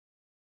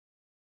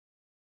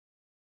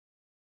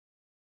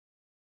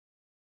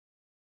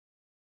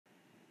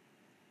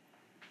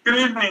Good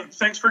evening.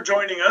 Thanks for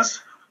joining us.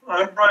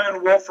 I'm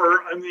Brian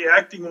Wolfer. I'm the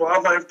Acting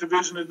Wildlife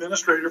Division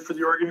Administrator for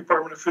the Oregon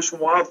Department of Fish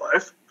and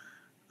Wildlife.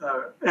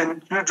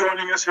 And you're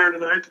joining us here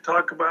tonight to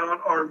talk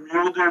about our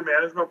mule deer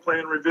management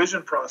plan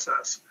revision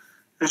process.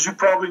 As you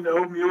probably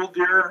know, mule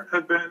deer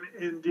have been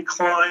in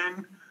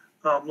decline,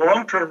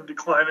 long-term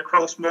decline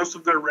across most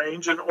of their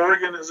range, and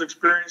Oregon has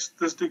experienced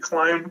this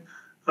decline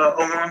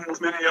along with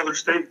many other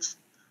states.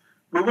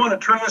 We want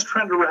to turn this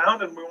trend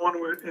around, and we want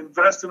to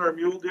invest in our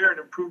mule deer and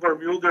improve our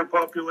mule deer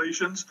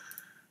populations.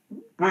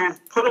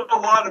 We've put a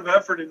lot of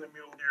effort into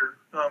mule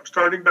deer.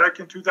 Starting back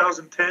in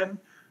 2010,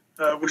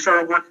 we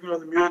started working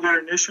on the Mule Deer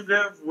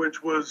Initiative,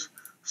 which was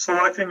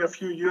selecting a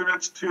few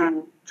units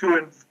to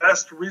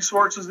invest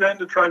resources in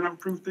to try to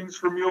improve things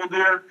for mule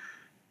deer.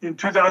 In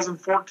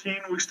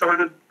 2014, we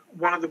started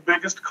one of the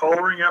biggest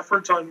collaring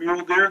efforts on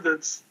mule deer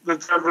that's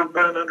ever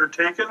been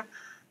undertaken.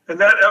 And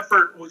that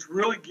effort was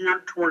really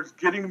geared towards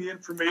getting the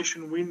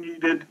information we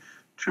needed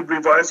to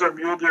revise our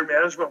mule deer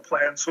management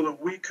plan so that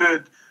we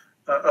could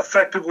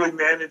effectively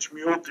manage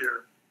mule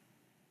deer.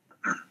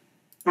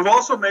 We've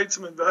also made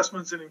some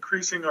investments in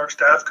increasing our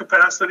staff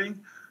capacity.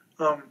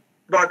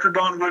 Dr.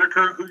 Don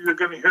Whitaker, who you're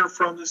going to hear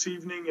from this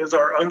evening, is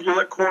our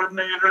ungulate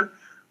coordinator.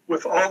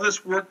 With all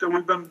this work that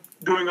we've been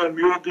doing on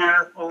mule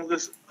deer, all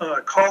this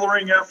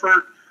collaring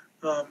effort,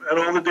 and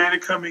all the data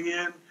coming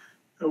in,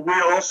 we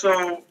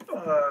also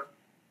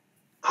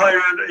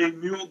hired a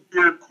mule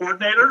deer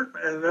coordinator,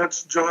 and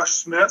that's Josh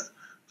Smith.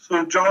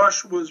 So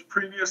Josh was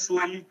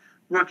previously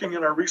working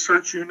in our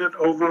research unit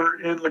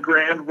over in La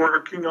Grande,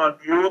 working on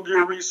mule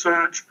deer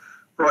research,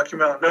 Rocky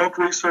Mountain elk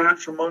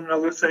research, among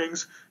other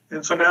things.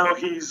 And so now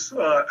he's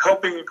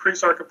helping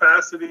increase our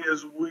capacity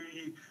as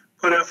we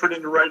put effort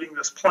into writing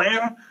this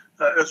plan,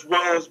 as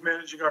well as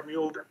managing our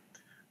mule deer.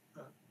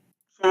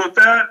 So with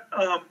that,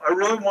 I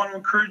really want to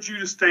encourage you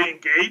to stay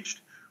engaged.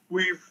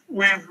 We've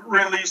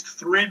released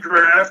 3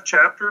 draft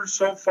chapters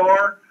so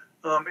far,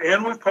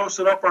 and we've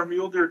posted up our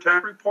mule deer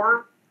tech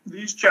report.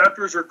 These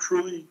chapters are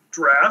truly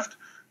draft.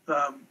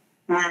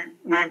 We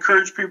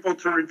encourage people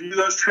to review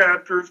those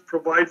chapters,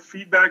 provide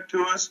feedback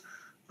to us.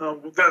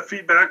 That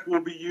feedback will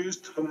be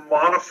used to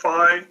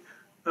modify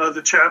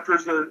the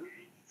chapters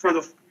for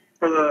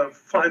the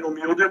final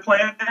mule deer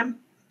plan.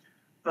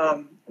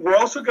 We're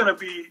also going to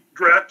be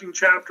drafting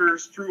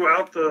chapters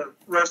throughout the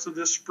rest of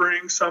this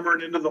spring, summer,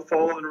 and into the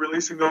fall, and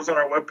releasing those on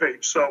our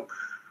webpage. So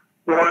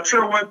watch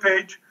our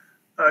webpage,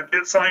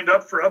 get signed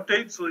up for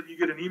updates so that you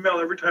get an email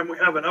every time we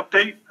have an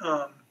update,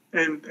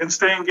 and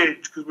stay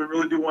engaged because we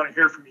really do want to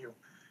hear from you.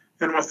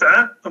 And with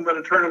that, I'm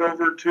going to turn it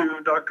over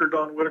to Dr.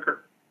 Don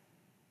Whitaker.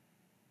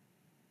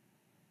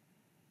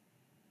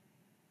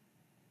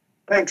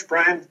 Thanks,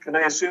 Brian. Can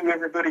I assume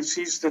everybody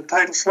sees the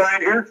title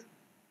slide here?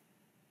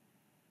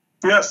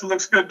 Yes, it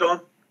looks good,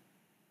 Don.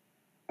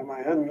 Am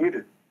I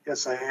unmuted?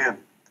 Yes, I am.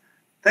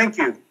 Thank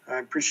you. I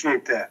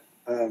appreciate that.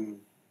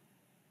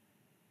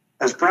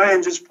 As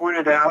Brian just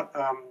pointed out,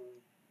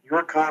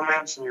 your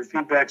comments and your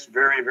feedback is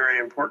very, very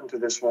important to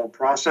this whole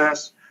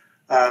process.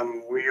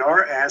 We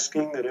are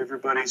asking that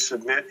everybody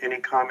submit any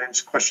comments,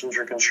 questions,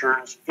 or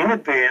concerns in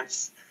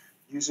advance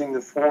using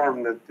the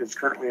form that is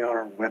currently on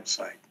our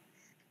website.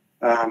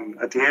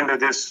 At the end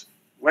of this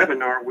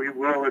webinar, we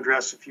will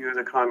address a few of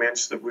the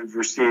comments that we've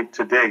received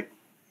to date.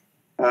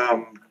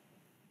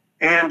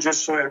 And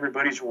just so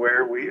everybody's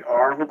aware, we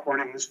are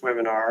recording this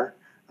webinar.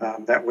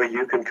 That way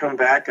you can come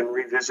back and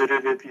revisit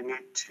it if you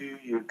need to.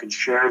 You can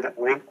share that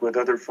link with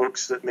other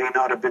folks that may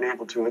not have been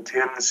able to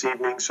attend this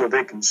evening so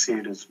they can see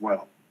it as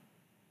well.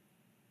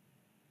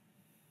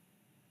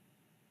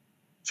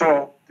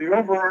 So the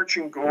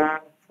overarching goal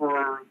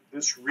for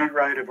this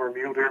rewrite of our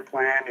mule deer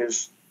plan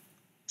is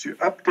to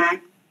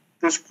update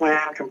this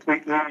plan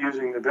completely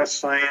using the best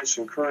science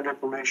and current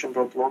information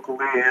both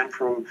locally and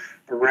from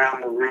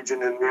around the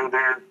region and mule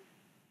deer,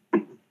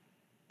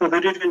 so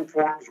that it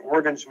informs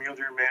Oregon's mule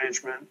deer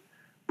management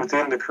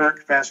within the current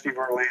capacity of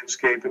our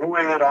landscape in a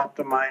way that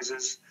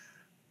optimizes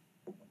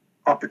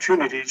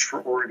opportunities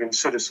for Oregon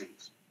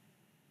citizens.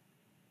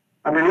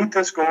 Underneath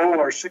this goal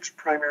are 6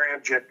 primary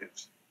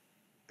objectives.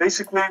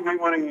 Basically, we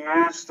want to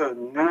use the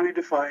newly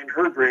defined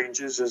herd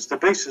ranges as the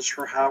basis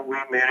for how we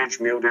manage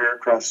mule deer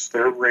across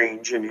their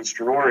range in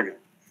eastern Oregon.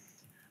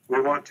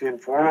 We want to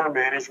inform our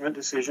management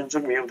decisions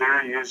of mule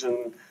deer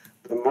using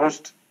the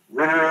most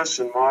rigorous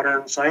and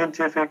modern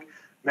scientific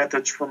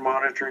methods for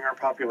monitoring our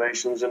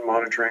populations and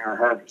monitoring our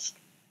harvest.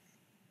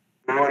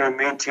 We want to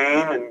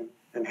maintain and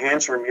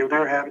enhance our mule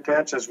deer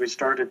habitats as we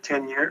started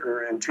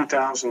in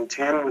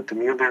 2010 with the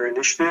Mule Deer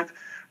Initiative.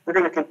 We're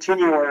going to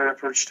continue our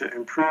efforts to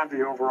improve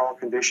the overall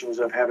conditions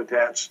of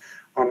habitats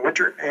on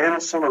winter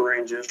and summer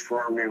ranges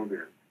for our mule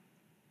deer.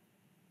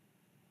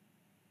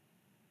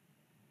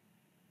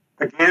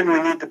 Again,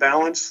 we need to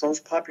balance those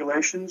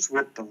populations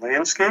with the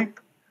landscape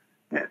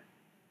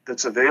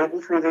that's available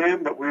for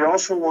them, but we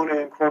also want to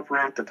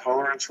incorporate the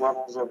tolerance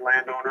levels of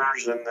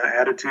landowners and the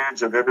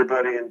attitudes of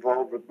everybody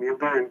involved with mule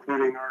deer,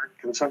 including our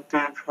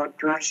consumptive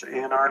hunters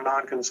and our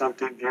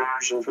non-consumptive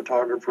viewers and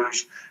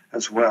photographers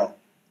as well.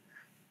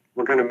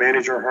 We're going to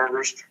manage our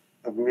harvest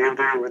of mule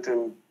deer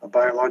within a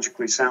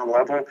biologically sound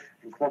level,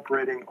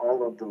 incorporating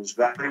all of those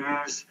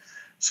values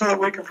so that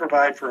we can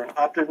provide for an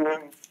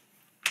optimum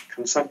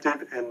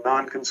consumptive and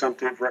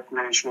non-consumptive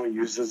recreational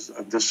uses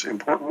of this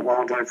important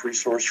wildlife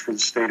resource for the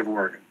state of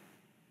Oregon.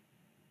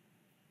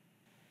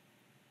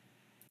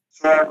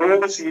 So our goal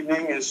this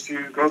evening is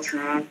to go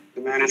through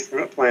the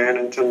management plan.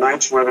 In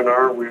tonight's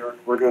webinar,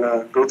 we're going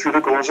to go through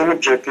the goals and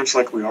objectives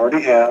like we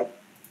already have.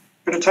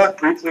 We're going to talk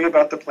briefly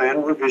about the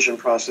plan revision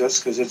process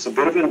because it's a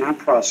bit of a new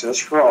process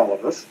for all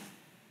of us.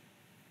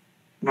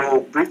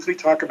 We'll briefly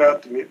talk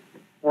about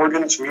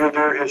Oregon's mule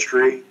deer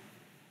history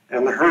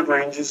and the herd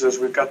ranges as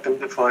we've got them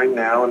defined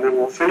now, and then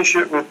we'll finish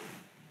it with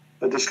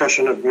a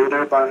discussion of mule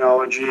deer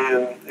biology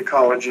and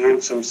ecology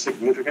and some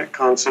significant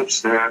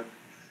concepts there.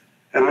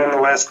 And then the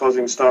last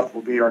closing stuff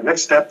will be our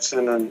next steps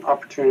and an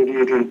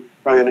opportunity to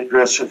try and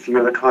address a few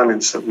of the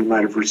comments that we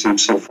might have received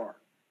so far.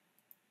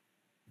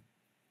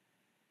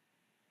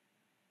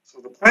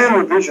 So the plan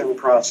revision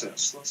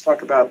process, let's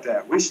talk about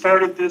that. We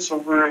started this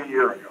over a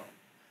year ago.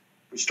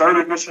 We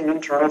started with some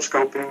internal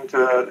scoping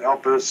to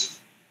help us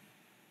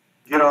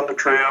get on the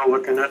trail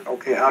looking at,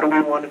 okay, how do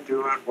we want to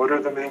do it? What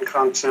are the main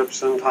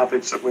concepts and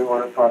topics that we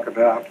want to talk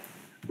about?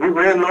 We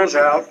ran those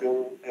out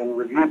and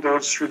reviewed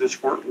those through the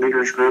sport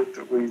leaders group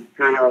that we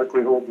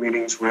periodically hold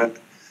meetings with.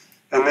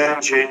 And then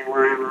in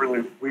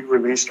January, we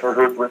released our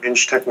herd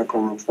range technical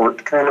report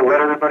to kind of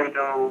let everybody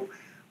know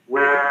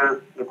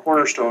where the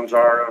cornerstones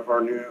are of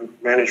our new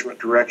management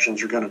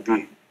directions are going to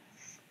be.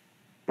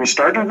 We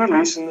started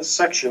releasing the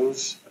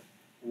sections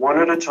one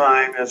at a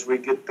time as we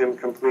get them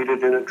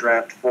completed in a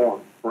draft form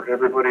for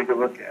everybody to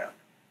look at.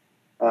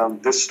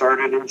 This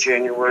started in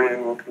January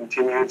and will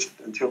continue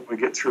until we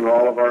get through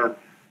all of our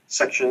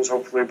sections,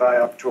 hopefully by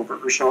October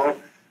or so.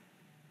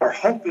 Our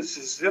hope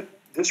is that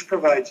this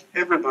provides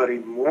everybody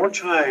more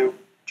time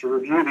to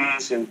review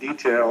these in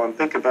detail and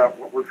think about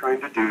what we're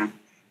trying to do.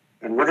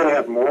 And we're going to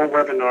have more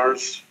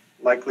webinars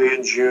likely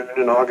in June and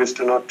in August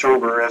and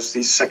October as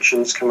these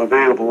sections come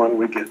available and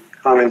we get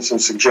comments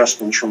and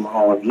suggestions from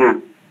all of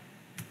you.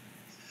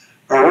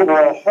 Our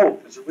overall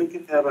hope is that we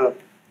can have a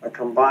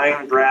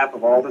combined draft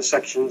of all the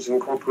sections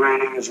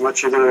incorporating as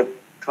much of the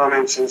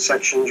comments and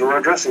sections or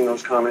addressing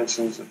those comments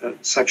and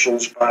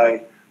sections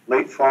by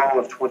late fall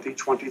of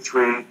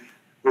 2023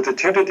 with a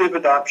tentative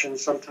adoption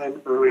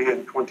sometime early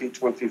in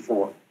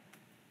 2024.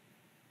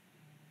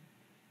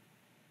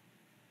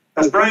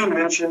 As Brian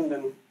mentioned,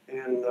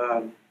 and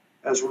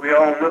as we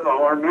all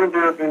know, our mule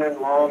deer have been in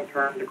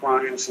long-term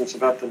decline since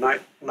about the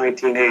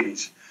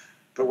 1980s.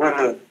 But when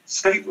the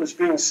state was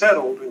being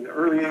settled in the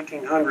early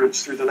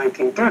 1800s through the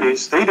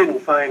 1930s, they didn't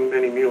find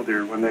many mule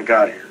deer when they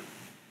got here.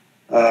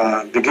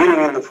 Beginning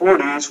in the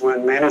 40s,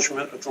 when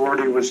management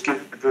authority was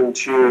given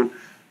to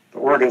the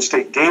Oregon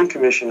State Game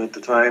Commission at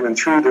the time, and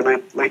through the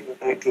late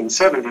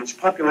 1970s,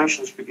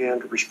 populations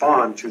began to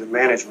respond to the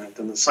management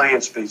and the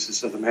science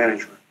basis of the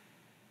management.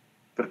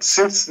 But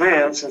since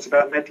then, since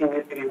about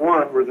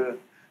 1981, where the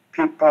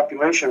peak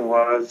population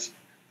was,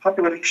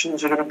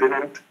 populations have been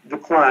in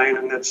decline,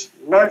 and that's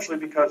largely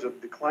because of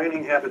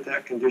declining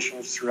habitat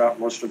conditions throughout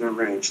most of their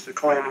range,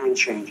 declining and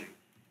changing.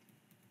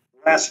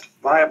 The last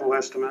viable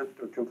estimate,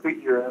 or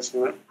complete year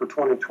estimate for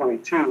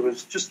 2022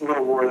 was just a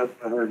little more than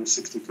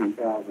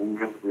 162,000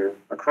 mule deer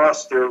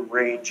across their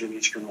range in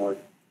eastern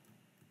Oregon.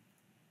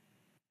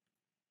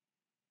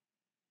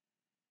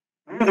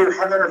 Mule deer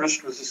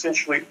harvest was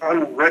essentially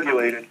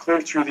unregulated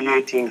clear through the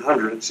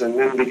 1800s, and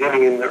then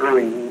beginning in the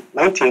early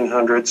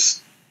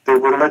 1900s, they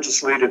were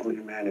legislatively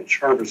managed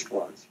harvest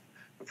laws.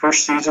 The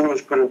first season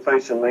was put in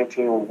place in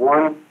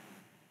 1901,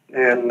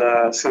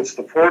 and since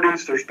the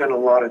 40s, there's been a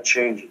lot of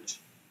changes.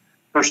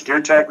 First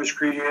deer tag was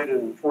created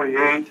in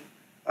 48.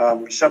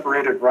 We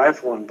separated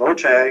rifle and bow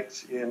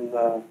tags in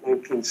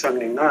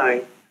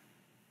 1979.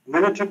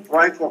 Limited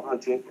rifle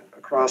hunting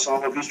across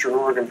all of eastern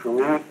Oregon for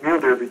mule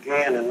deer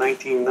began in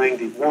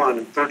 1991,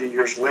 and 30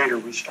 years later,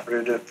 we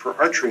started it for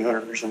archery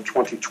hunters in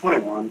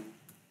 2021.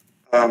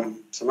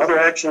 Some other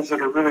actions that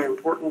are really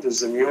important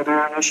is the Mule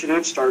Deer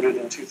Initiative, started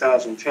in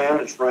 2010,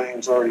 as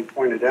Brian's already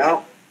pointed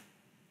out.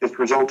 It's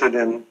resulted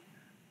in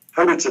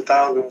hundreds of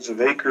thousands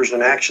of acres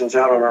and actions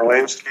out on our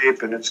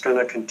landscape, and it's going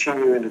to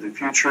continue into the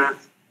future.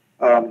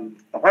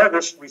 The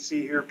harvest we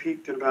see here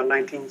peaked in about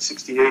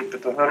 1968,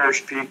 but the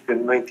hunters peaked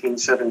in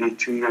 1970,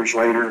 2 years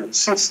later. And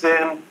since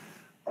then,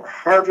 our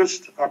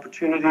harvest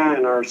opportunity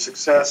and our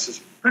success has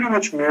pretty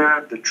much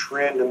mirrored the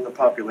trend in the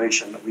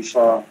population that we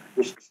saw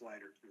this slide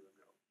or two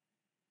ago.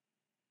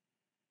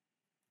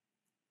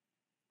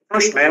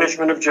 First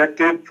management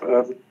objective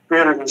of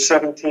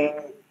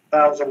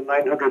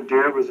 317,900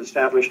 deer was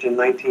established in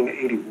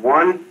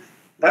 1981.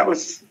 That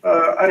was,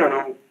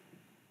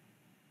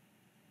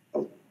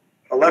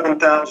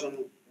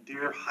 11,000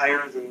 deer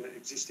higher than the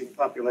existing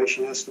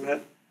population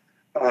estimate.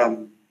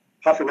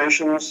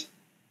 Populations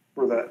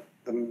for the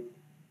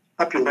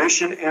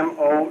population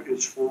MO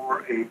is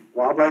for a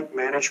wildlife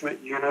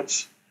management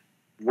unit's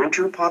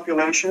winter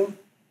population.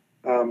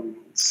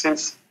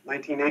 Since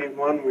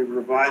 1981, we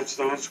revised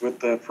those with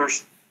the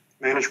first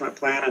management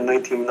plan in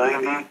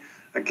 1990.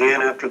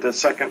 Again, after the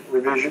second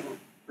revision,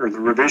 or the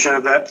revision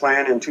of that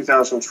plan in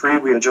 2003,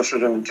 we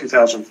adjusted them in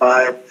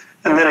 2005,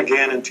 and then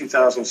again in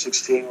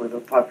 2016 with a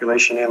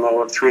population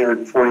MO of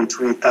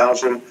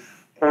 343,000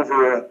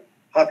 over a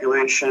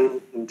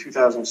population in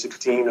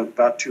 2016 of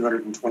about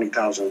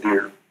 220,000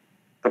 deer.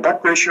 The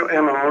buck ratio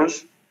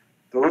MOs,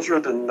 those are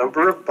the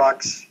number of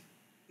bucks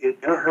in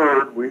a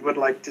herd we would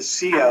like to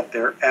see out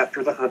there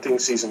after the hunting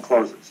season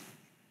closes.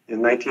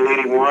 In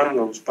 1981,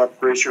 those buck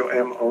ratio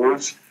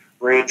MOs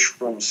ranged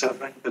from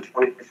 7 to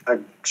 25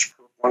 bucks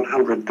per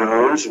 100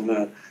 does in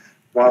the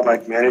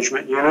wildlife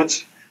management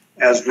units.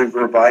 As we've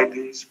revised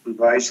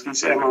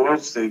these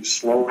MOs, they've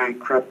slowly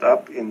crept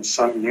up in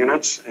some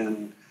units,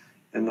 and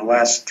in the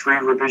last 3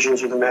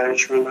 revisions of the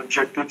management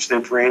objectives,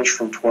 they've ranged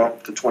from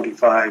 12 to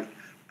 25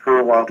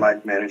 per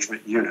wildlife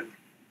management unit.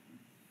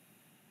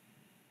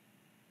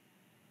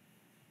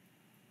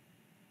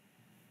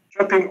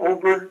 Jumping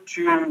over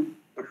to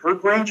the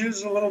herd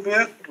ranges a little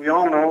bit, we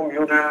all know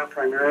mule deer are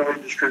primarily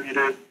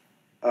distributed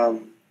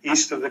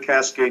east of the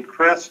Cascade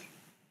Crest.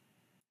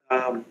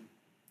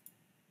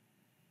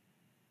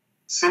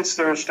 Since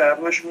their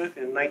establishment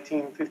in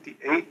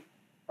 1958,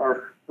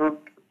 our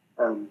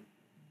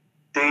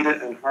data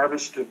and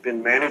harvest have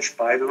been managed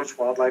by those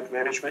wildlife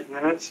management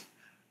units.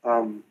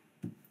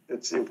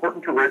 It's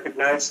important to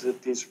recognize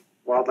that these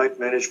wildlife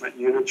management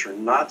units are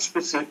not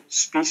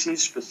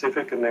species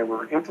specific, and they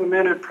were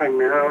implemented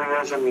primarily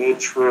as a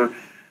means for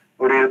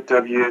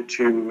ODFW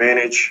to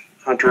manage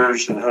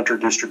hunters and hunter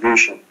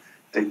distribution.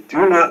 They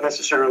do not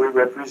necessarily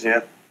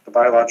represent the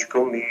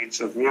biological needs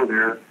of mule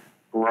deer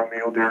or a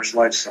mule deer's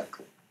life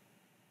cycle.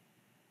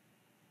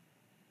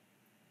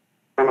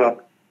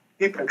 From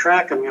keeping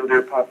track of mule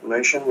deer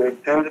population, we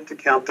tended to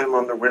count them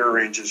on the winter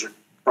ranges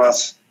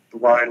across the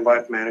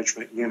wildlife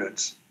management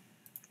units.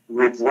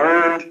 We've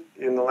learned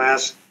in the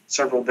last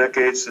several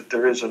decades that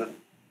there is a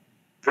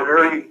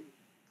very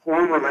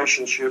poor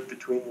relationship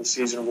between the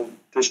seasonal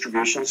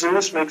distributions, and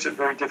this makes it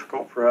very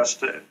difficult for us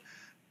to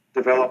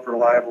develop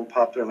reliable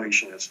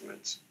population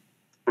estimates.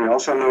 We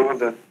also know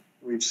that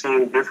we've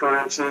seen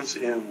differences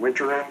in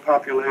wintering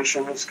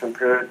populations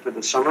compared to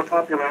the summer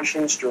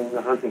populations during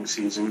the hunting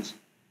seasons,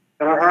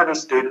 and our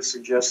harvest data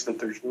suggests that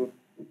there's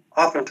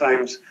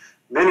oftentimes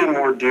many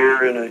more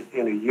deer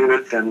in a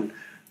unit than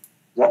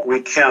what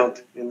we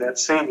count in that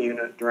same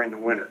unit during the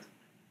winter.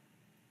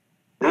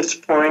 This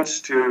points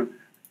to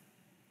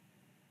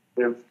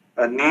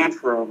a need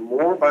for a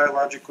more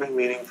biologically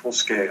meaningful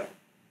scale.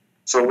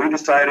 So we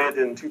decided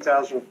in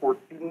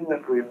 2014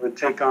 that we would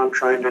take on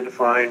trying to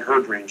define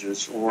herd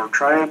ranges, or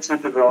trying to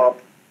develop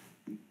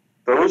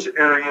those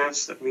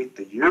areas that meet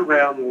the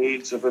year-round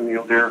needs of a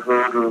mule deer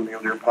herd or a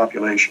mule deer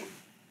population.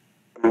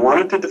 We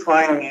wanted to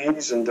define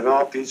needs and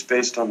develop these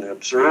based on the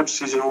observed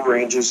seasonal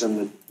ranges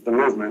and the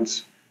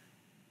movements.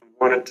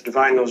 Wanted to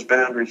define those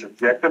boundaries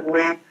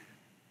objectively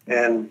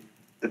and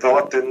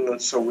develop them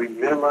so we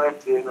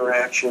minimize the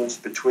interactions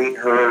between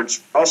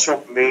herds,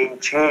 also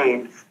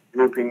maintain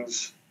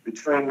groupings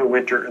between the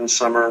winter and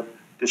summer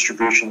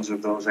distributions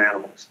of those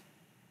animals.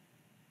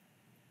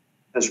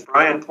 As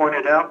Brian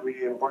pointed out,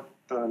 we embarked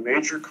on a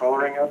major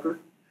collaring effort,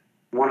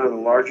 one of the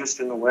largest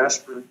in the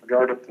West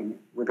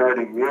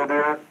regarding mule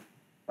deer.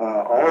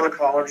 All of the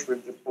collars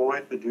we've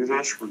deployed to do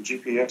this were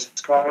GPS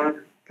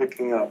collared,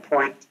 picking a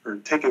point or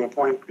taking a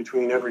point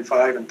between every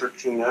 5 and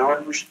 13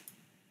 hours.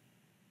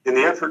 In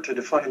the effort to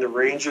define the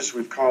ranges,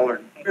 we've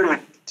collared nearly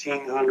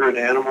 1,500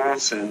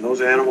 animals, and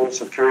those animals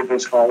have carried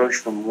those collars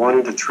from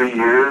 1 to 3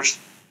 years,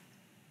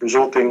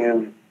 resulting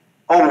in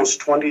almost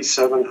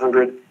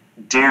 2,700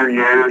 deer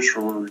years,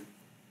 or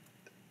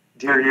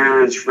deer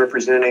year is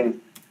representing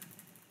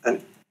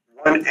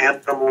one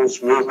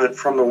animal's movement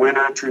from the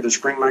winter through the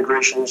spring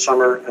migration,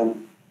 summer,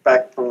 and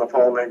back from the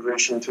fall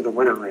migration to the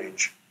winter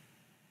range.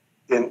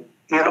 In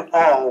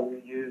all, we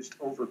used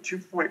over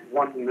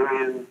 2.1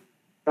 million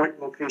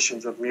point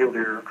locations of mule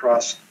deer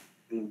across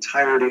the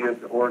entirety of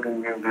the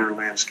Oregon mule deer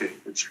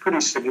landscape. It's a pretty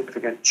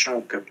significant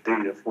chunk of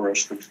data for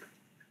us to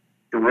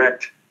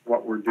direct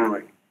what we're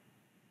doing.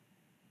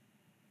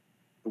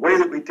 The way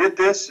that we did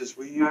this is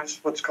we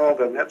used what's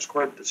called a net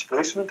squared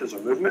displacement as a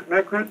movement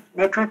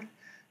metric.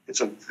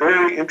 It's a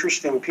very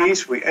interesting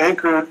piece. We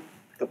anchor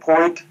the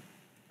point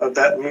of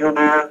that mule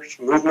deer's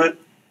movement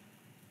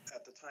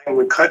at the time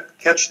we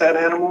catch that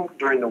animal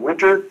during the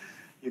winter.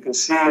 You can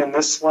see in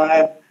this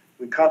slide,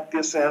 we caught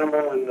this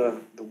animal in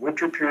the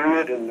winter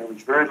period, and there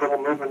was very little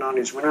movement on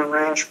his winter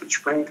range, but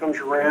spring comes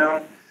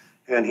around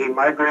and he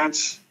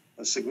migrates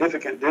a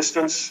significant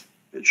distance.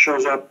 It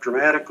shows up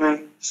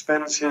dramatically,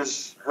 spends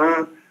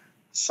her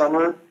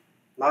summer,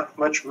 not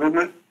much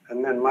movement,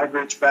 and then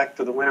migrates back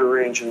to the winter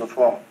range in the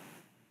fall.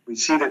 We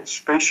see that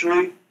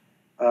spatially,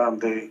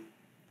 the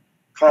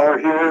collar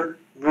here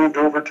moved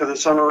over to the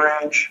summer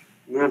range,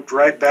 moved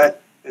right back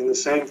in the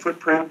same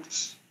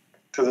footprints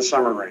to the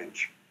summer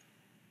range.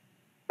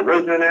 The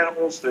resident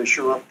animals, they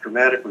show up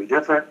dramatically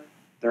different.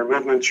 Their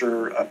movements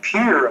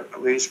appear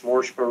at least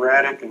more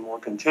sporadic and more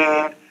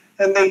contained,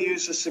 and they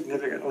use a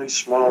significantly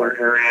smaller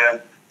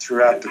area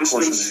throughout the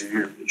course of the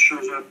year. It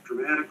shows up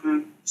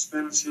dramatically,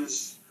 spends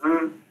his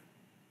herd.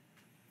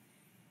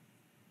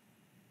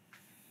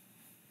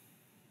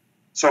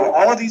 So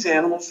all of these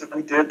animals that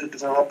we did to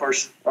develop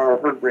our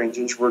herd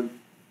ranges were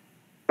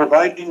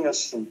providing us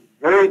some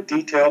very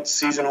detailed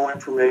seasonal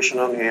information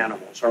on the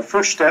animals. Our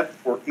first step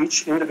for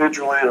each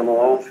individual animal,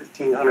 all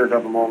 1,500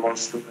 of them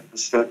almost,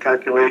 is to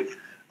calculate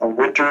a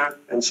winter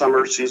and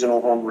summer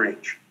seasonal home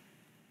range.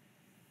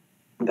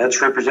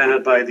 That's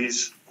represented by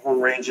these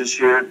home ranges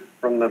here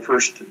from the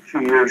first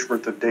few years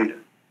worth of data.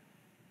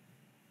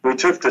 We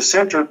took the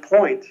center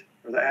point,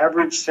 or the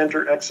average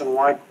center X and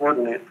Y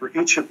coordinate for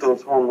each of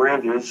those home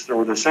ranges,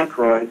 or the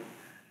centroid,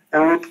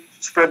 and we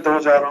spread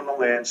those out on the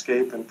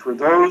landscape. And for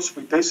those,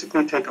 we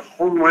basically take a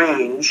home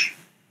range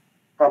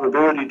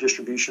probability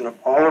distribution of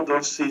all of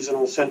those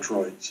seasonal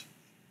centroids.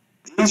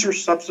 These are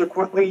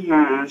subsequently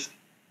used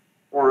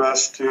for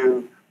us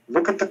to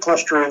look at the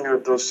clustering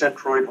of those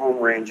centroid home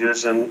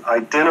ranges and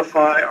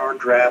identify our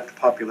draft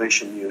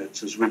population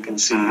units, as we can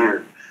see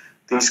here.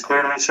 These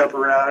clearly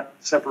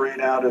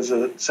separate out as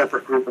a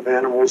separate group of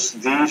animals.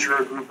 These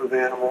are a group of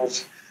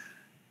animals.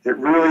 It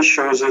really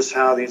shows us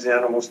how these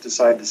animals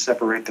decide to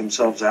separate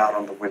themselves out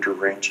on the winter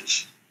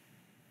ranges.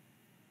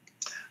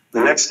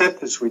 The next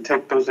step is we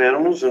take those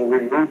animals and we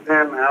move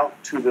them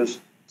out to the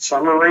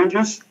summer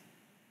ranges.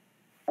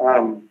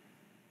 From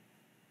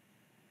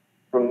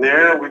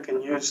there, we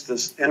can use the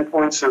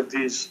endpoints of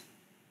these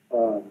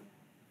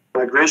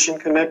migration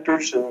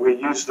connectors, and we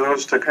use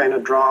those to kind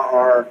of draw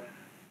our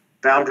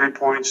boundary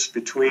points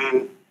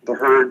between the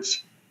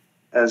herds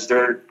as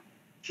they're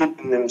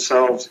keeping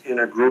themselves in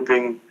a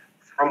grouping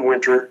from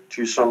winter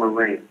to summer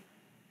rain.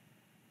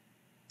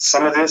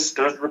 Some of this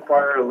does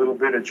require a little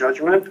bit of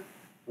judgment.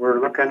 We're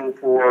looking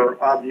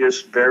for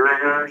obvious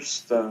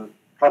barriers. The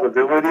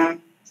probability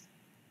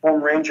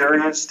home range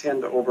areas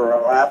tend to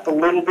overlap a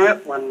little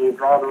bit when you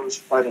draw those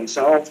by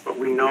themselves, but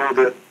we know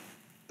that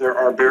there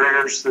are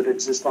barriers that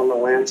exist on the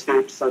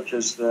landscape, such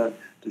as the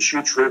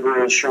Chutes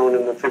River as shown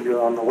in the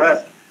figure on the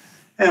left.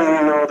 And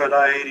we know that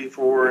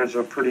I-84 is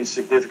a pretty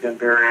significant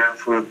barrier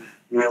for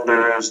mule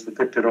deer as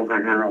depicted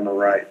over here on the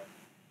right.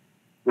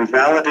 We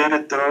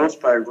validated those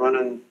by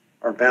running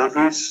our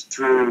boundaries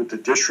through the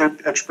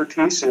district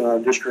expertise and our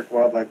district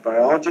wildlife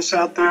biologists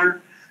out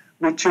there.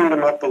 We tuned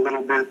them up a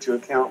little bit to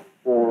account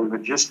for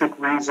logistic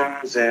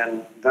reasons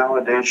and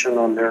validation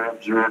on their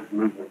observed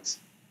movements.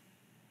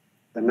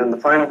 And then the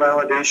final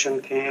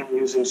validation came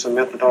using some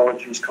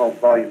methodologies called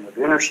volume of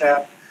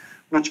intercept,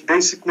 which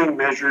basically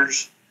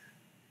measures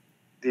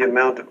the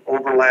amount of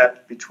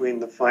overlap between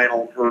the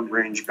final herd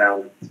range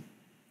boundaries.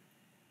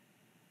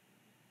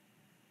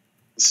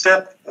 The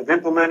step of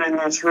implementing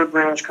this herd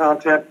range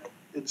concept,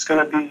 it's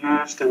going to be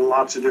used in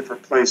lots of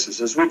different places.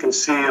 As we can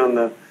see on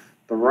the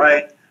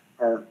right,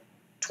 our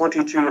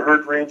 22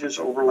 herd ranges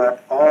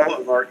overlap all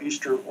of our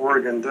Eastern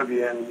Oregon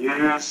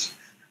WMUs.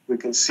 We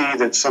can see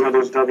that some of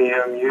those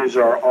WMUs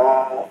are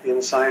all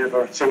inside of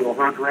a single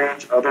herd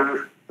range.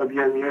 Other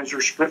WMUs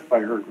are split by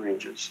herd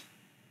ranges.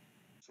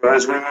 So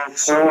as we move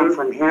forward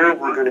from here,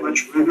 we're going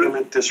to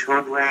implement this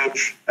herd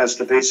range as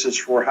the basis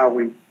for how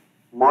we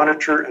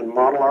monitor and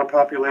model our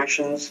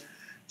populations.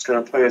 It's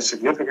going to play a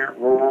significant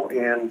role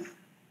in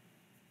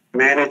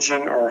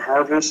managing our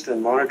harvest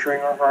and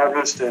monitoring our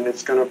harvest, and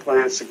it's going to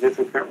play a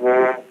significant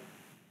role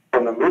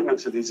in the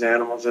movements of these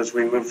animals as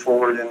we move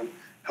forward and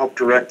help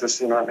direct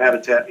us in our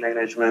habitat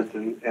management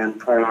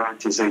and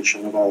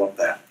prioritization of all of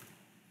that.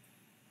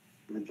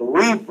 I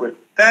believe with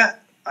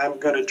that, I'm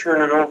going to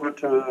turn it over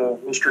to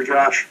Mr.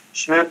 Josh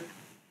Smith,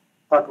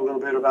 talk a little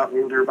bit about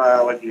mule deer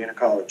biology and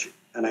ecology.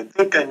 And I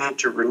think I need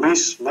to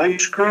release my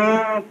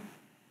screen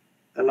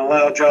and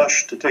allow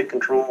Josh to take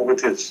control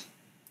with his.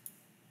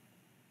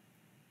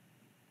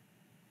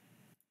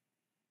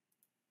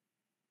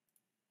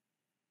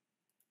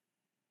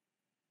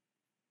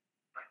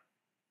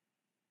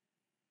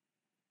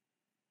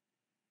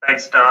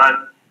 Thanks,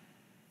 Don.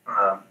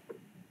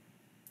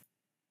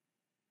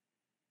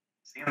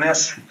 Seeing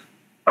this?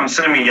 I'm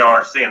assuming y'all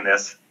are seeing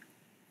this.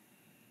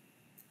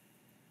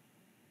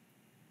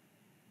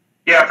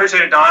 Yeah, I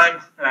appreciate it, Don,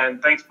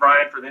 and thanks,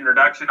 Brian, for the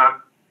introduction.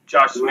 I'm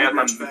Josh Smith.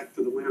 I'm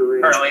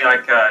currently,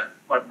 like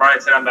Brian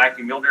said, I'm the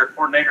acting mule deer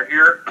coordinator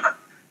here.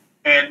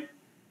 And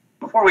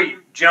before we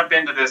jump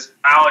into this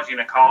biology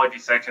and ecology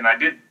section, I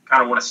did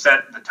kind of want to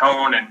set the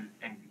tone and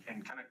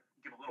kind of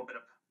give a little bit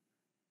of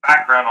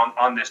background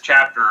on this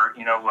chapter.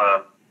 You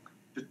know,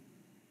 the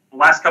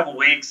last couple of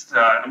weeks,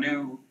 a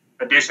new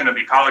edition of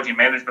Ecology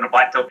Management of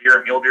Black-tailed Deer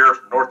and Mule Deer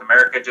from North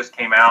America just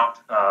came out,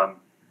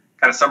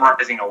 kind of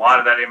summarizing a lot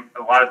of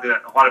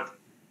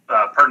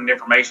pertinent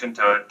information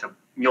to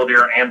mule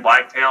deer and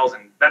blacktails,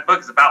 and that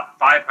book is about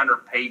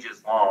 500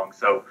 pages long.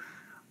 So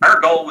our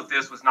goal with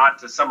this was not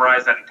to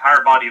summarize that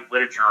entire body of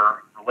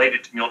literature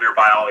related to mule deer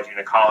biology and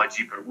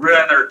ecology, but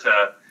rather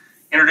to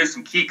introduce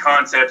some key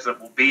concepts that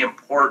will be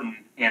important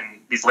in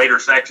these later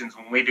sections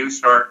when we do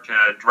start to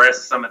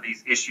address some of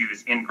these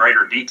issues in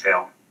greater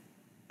detail.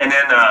 And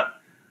then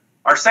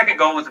our second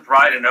goal was to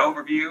provide an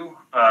overview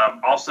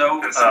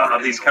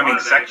of these coming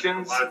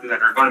sections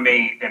that are going to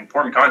be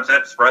important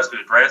concepts for us to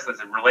address as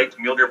it relates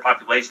to mule deer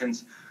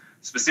populations,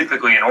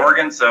 specifically in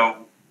Oregon.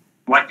 So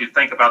I'd like to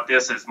think about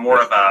this as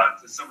more of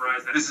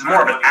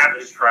an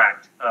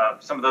abstract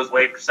of some of those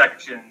later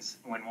sections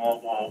when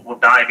we'll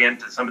dive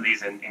into some of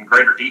these in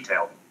greater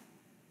detail.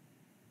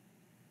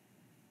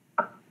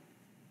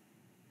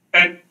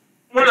 And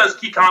one of those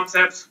key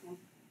concepts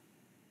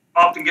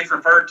often gets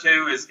referred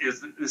to is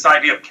this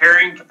idea of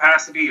carrying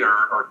capacity,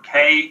 or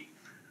K.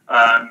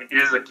 It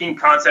is a key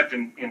concept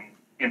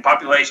in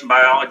population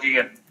biology,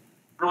 and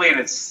really in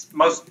its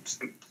most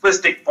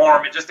simplistic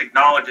form, it just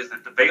acknowledges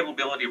that the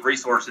availability of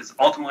resources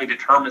ultimately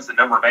determines the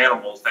number of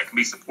animals that can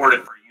be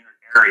supported per unit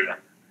area.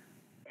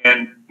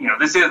 And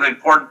this is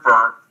important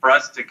for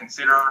us to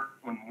consider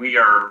when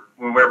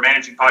we're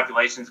managing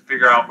populations, to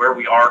figure out where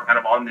we are kind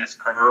of on this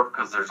curve,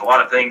 because there's a lot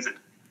of things that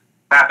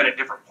happen at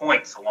different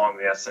points along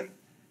this. And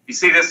you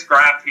see this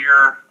graph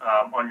here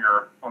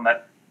on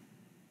that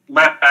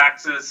left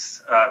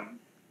axis,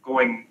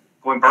 going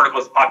vertical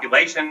is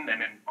population,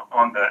 and then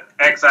on the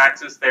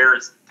x-axis there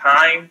is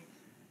time.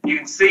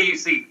 You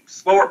see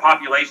slower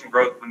population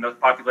growth when those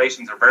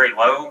populations are very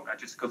low,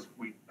 just because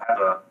we have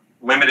a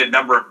limited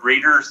number of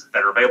breeders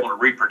that are able to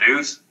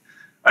reproduce.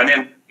 And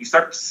then you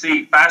start to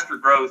see faster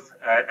growth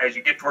as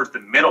you get towards the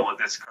middle of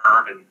this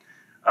curve, and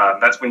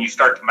that's when you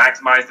start to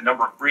maximize the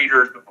number of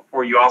breeders, but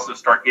before you also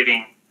start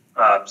getting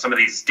some of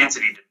these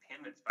density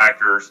dependence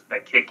factors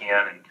that kick in.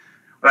 And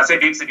when I say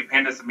density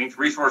dependence, it means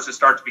resources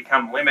start to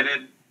become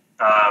limited.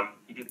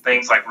 You get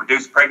things like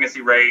reduced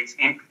pregnancy rates,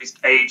 increased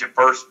age of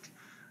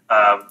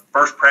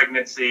first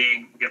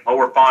pregnancy, get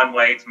lower fawn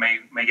weights, may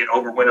get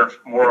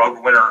more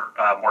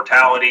overwinter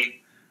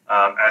mortality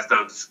as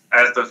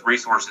those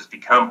resources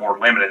become more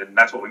limited, and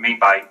that's what we mean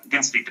by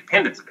density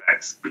dependence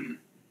effects.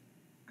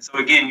 So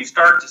again, you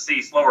start to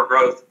see slower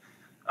growth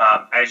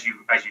as you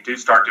do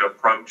start to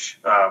approach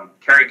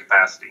carrying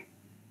capacity.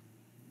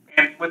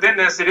 And within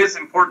this, it is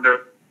important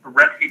to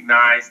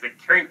recognize that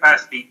carrying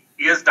capacity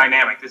is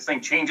dynamic. This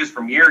thing changes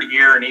from year to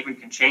year and even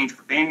can change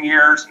within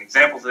years. And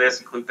examples of this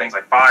include things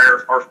like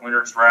fires, harsh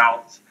winters,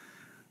 droughts.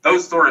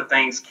 Those sort of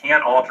things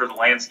can alter the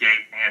landscape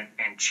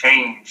and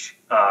change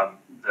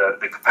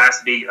the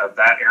capacity of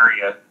that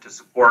area to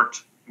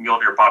support mule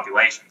deer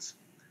populations.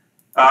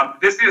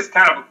 This is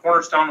kind of a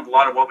cornerstone of a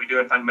lot of what we do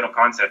in fundamental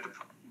concept of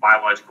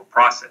biological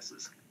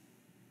processes.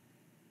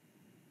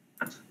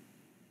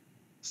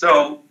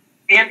 So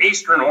in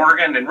eastern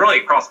Oregon, and really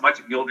across much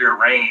of mule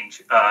deer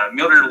range,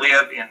 mule deer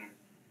live in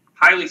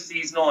highly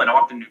seasonal and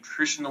often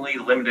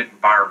nutritionally limited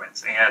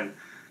environments. And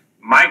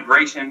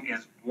migration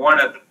is one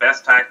of the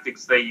best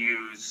tactics they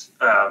use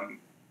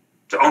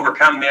to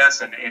overcome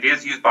this, and it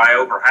is used by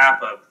over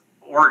half of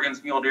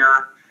Oregon's mule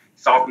deer.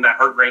 So often that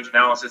herd range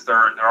analysis, there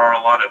are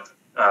a lot of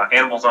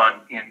animals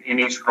in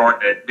eastern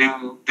Oregon that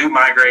do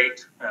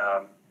migrate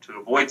to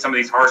avoid some of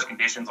these harsh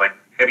conditions like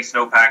heavy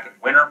snowpack in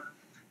winter,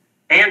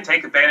 and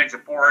take advantage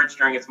of forage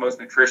during its most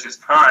nutritious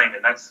time,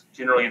 and that's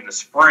generally in the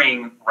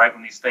spring, right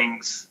when these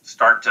things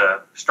start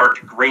to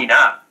green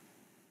up.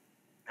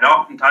 And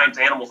oftentimes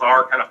animals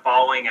are kind of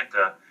falling at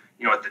the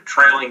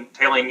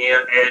tailing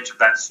edge of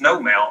that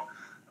snow melt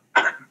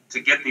to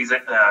get these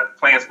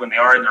plants when they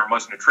are in their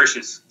most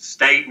nutritious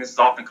state, and this is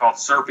often called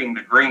surfing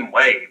the green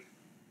wave.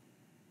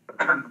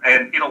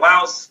 And it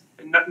allows,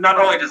 not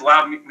only does it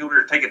allow mule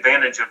deer to take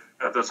advantage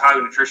of those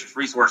highly nutritious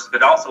resources, but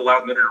it also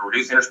allows mule deer to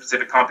reduce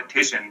interspecific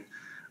competition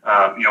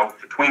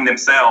between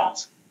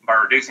themselves by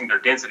reducing their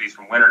densities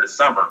from winter to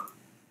summer.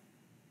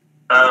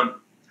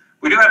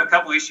 We do have a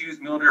couple issues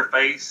mule deer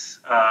face.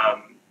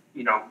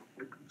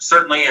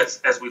 Certainly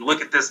as we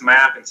look at this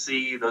map and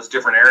see those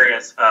different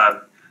areas,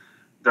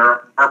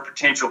 there are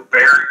potential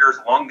barriers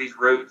along these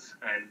routes,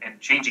 and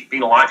changing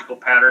phenological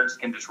patterns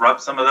can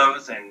disrupt some of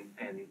those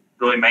and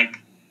really make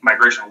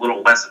migration a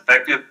little less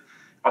effective.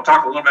 I'll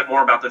talk a little bit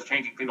more about those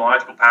changing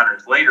phenological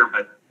patterns later, but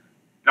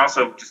you can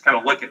also just kind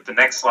of look at the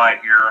next slide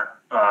here.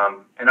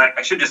 And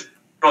I should just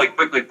really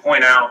quickly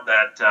point out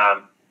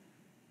that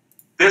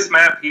this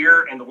map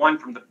here and the one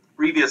from the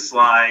previous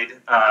slide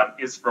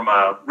is from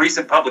a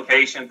recent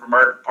publication from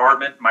our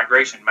department,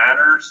 Migration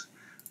Matters.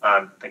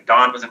 I think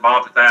Don was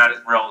involved with that, as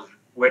well as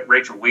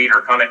Rachel Weed,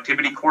 our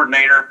connectivity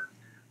coordinator.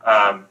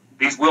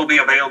 These will be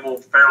available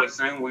fairly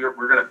soon. We're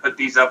going to put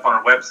these up on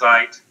our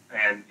website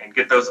and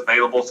get those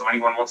available, so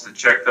anyone wants to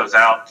check those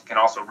out can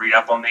also read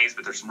up on these,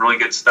 but there's some really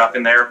good stuff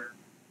in there.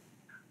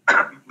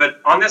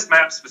 But on this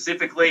map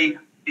specifically,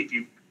 if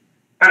you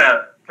kind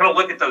of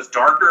look at those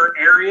darker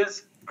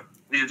areas,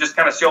 these are just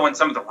kind of showing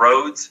some of the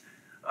roads,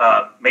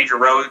 major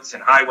roads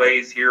and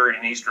highways here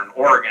in eastern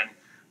Oregon.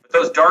 But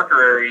those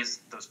darker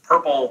areas, those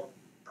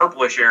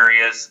purplish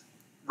areas,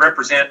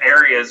 represent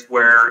areas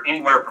where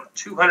anywhere from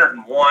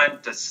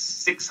 201 to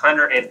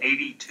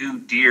 682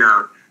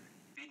 deer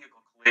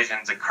vehicle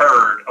collisions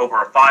occurred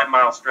over a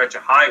 5-mile stretch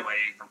of highway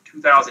from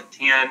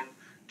 2010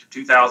 to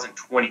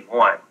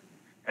 2021.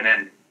 And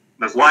then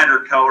those lighter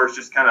colors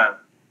just kind of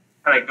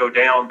go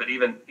down, but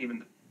even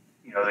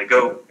they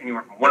go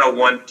anywhere from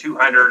 101 to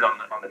 200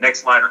 on the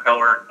next lighter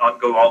color,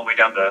 go all the way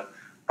down to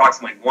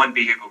approximately one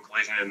vehicle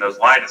collision in those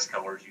lightest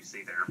colors you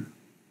see there.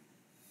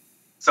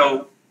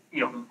 So,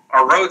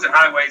 our roads and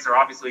highways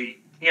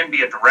can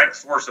be a direct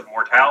source of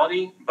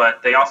mortality,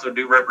 but they also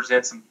do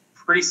represent some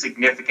pretty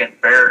significant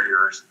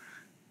barriers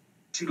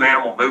to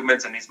animal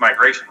movements and these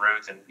migration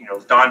routes. And,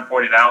 as Don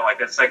pointed out, like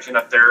that section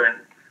up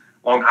there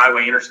along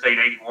Highway Interstate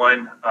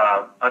 81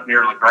 up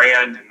near La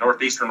Grande in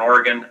northeastern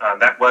Oregon,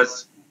 that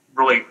was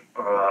really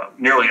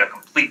nearly a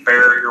complete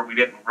barrier. We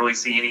didn't really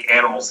see any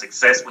animals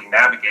successfully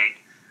navigate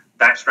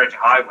that stretch of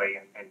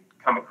highway and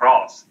come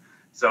across.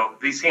 So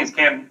these things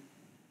can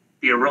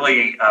be a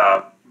really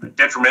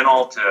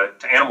detrimental to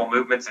animal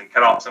movements and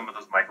cut off some of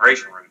those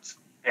migration routes.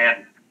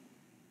 And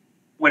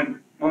when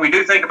we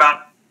do think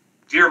about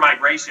deer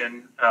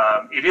migration,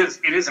 it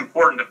is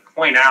important to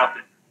point out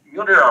that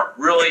mule deer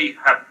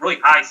have really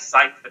high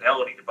sight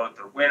fidelity to both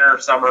their winter,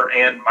 summer,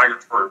 and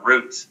migratory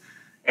routes.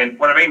 And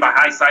what I mean by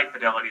high sight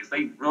fidelity is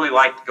they really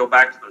like to go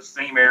back to those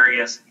same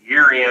areas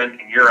year in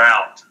and year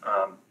out.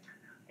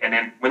 And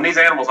then when these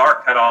animals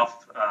are cut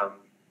off,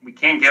 we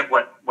can get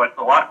what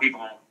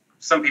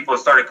some people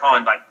have started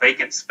calling like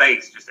vacant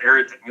space, just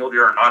areas that mule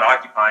deer are not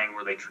occupying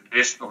where they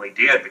traditionally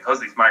did because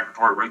these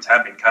migratory routes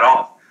have been cut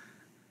off.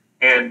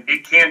 And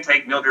it can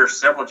take mule deer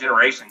several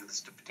generations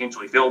to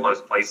potentially fill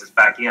those places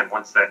back in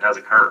once that does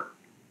occur.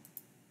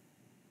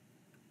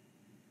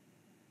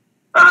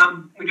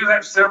 We do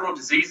have several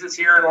diseases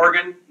here in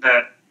Oregon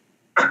that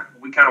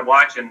we kind of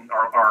watch and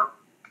are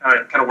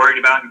kind of worried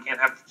about and can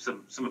have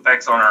some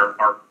effects on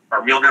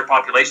our mule deer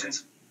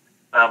populations.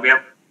 We have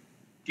a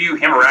few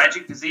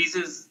hemorrhagic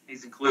diseases.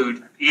 These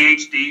include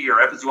EHD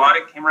or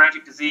epizootic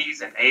hemorrhagic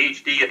disease and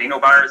AHD,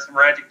 adenovirus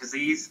hemorrhagic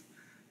disease,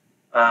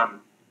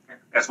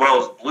 as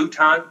well as blue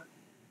tongue.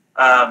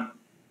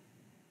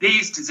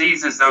 These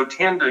diseases, though,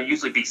 tend to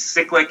usually be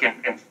cyclic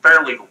and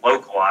fairly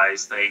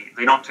localized. They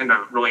don't tend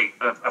to really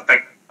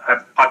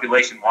have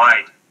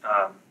population-wide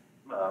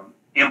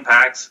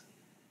impacts.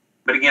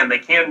 But again, they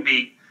can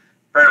be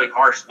fairly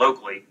harsh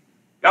locally.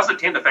 They also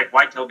tend to affect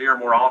white-tailed deer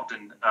more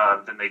often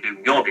than they do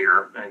mule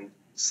deer, and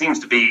seems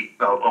to be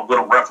a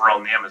little rougher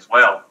on them as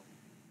well.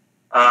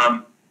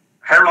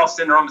 Hair loss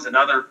syndrome is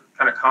another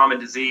kind of common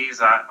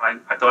disease. I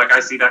feel like I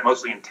see that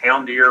mostly in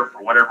town deer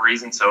for whatever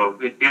reason. So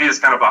it is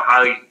kind of a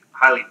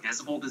highly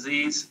visible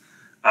disease.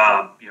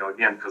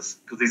 Again, because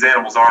these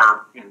animals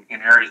are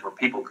in areas where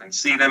people can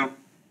see them.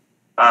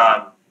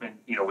 And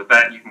with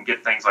that, you can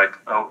get things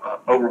like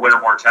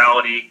overwinter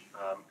mortality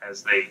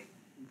as they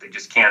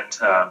just can't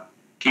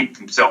keep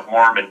themselves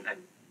warm and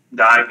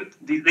die. But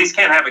these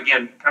can have,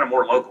 again, kind of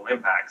more local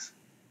impacts.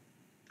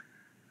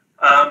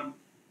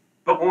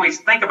 But when we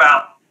think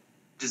about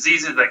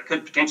diseases that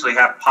could potentially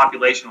have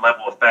population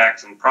level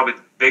effects, and probably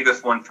the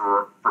biggest one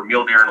for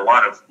mule deer and a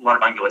lot of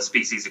ungulate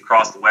species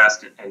across the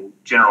West in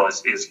general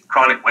is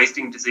chronic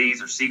wasting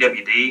disease, or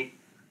CWD.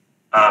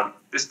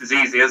 This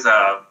disease is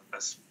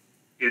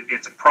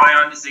it's a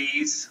prion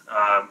disease.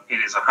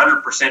 It is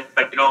 100%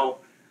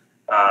 fatal.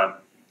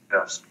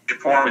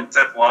 Deformed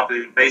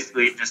encephalopathy.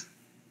 Basically, it just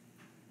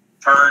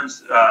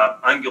turns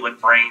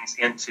ungulate brains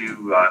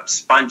into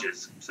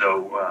sponges.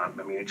 So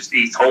it just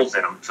eats holes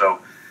in them. So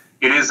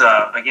it is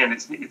again,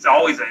 it's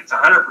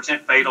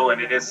 100% fatal,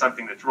 and it is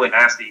something that's really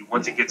nasty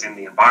once it gets in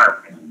the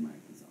environment.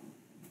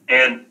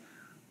 And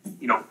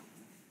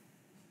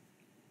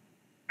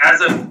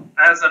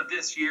as of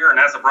this year and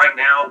as of right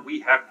now,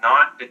 we have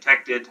not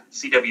detected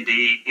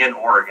CWD in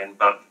Oregon,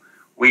 but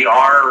we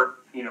are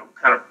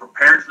kind of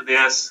prepared for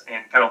this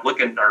and kind of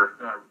looking, or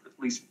at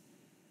least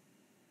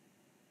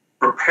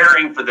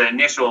preparing for the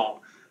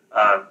initial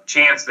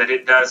chance that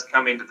it does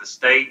come into the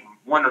state.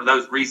 One of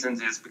those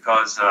reasons is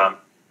because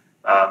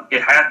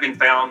it has been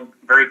found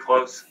very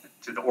close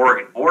to the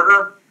Oregon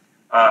border.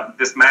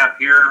 This map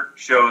here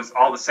shows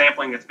all the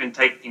sampling that's been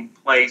taking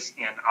place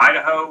in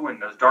Idaho, and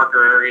those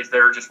darker areas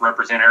there just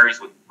represent areas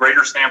with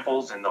greater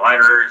samples, and the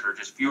lighter areas are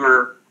just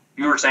fewer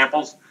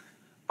samples.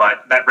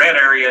 But that red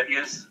area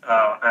is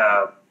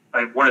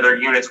one of their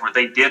units where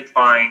they did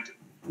find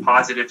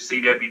positive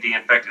CWD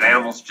infected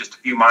animals just a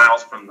few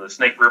miles from the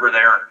Snake River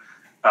there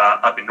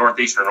up in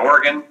northeastern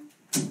Oregon.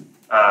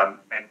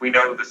 And we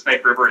know the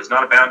Snake River is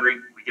not a boundary.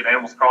 We get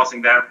animals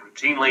crossing that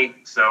routinely,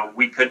 so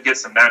we could get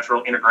some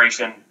natural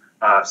integration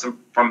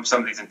from some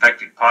of these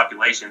infected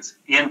populations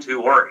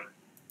into Oregon.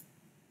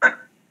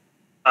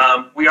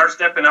 We are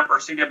stepping up our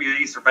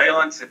CWD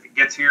surveillance. If it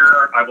gets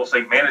here, I will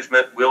say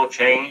management will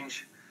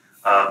change.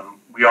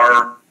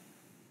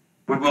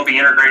 We will be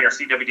integrating our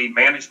CWD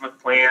management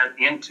plan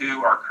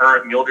into our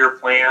current mule deer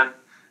plan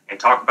and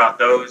talk about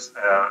those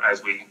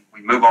as we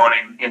move on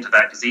into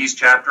that disease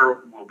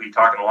chapter. We'll be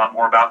talking a lot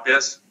more about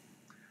this.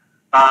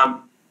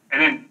 And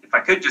then if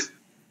I could just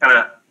kind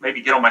of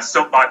maybe get on my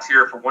soapbox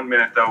here for 1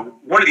 minute, though.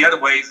 One of the other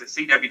ways that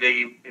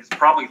CWD is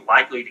probably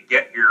likely to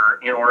get here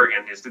in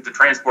Oregon is through the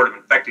transport of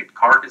infected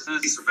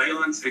carcasses.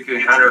 Surveillance,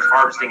 particularly hunters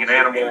harvesting an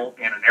animal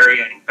in an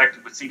area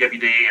infected with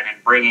CWD and then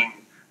bringing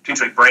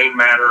potentially brain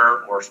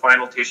matter or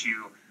spinal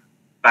tissue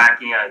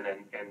back in.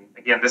 And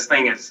again, this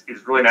thing is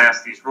really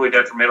nasty. It's really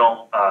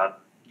detrimental.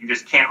 You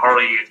just can't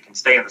hardly, it can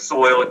stay in the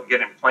soil, it can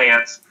get in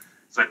plants.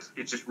 So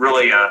it's just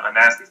really a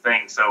nasty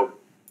thing. So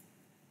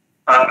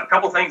a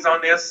couple things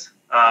on this.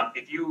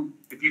 If you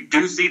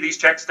do see these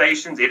check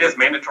stations, it is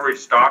mandatory to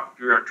stop if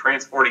you're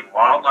transporting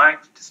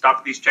wildlife to stop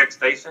at these check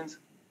stations.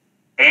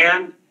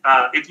 And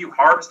if you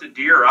harvest a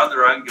deer or other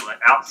ungulate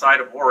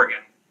outside of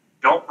Oregon,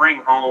 don't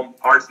bring home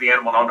parts of the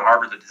animal known to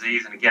harbor the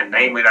disease. And again,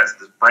 namely, that's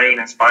the brain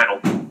and spinal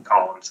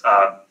columns.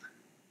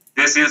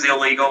 This is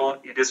illegal.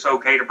 It is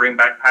okay to bring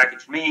back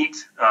packaged meat,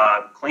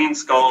 clean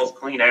skulls,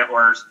 clean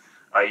antlers.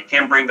 You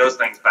can bring those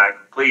things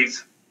back.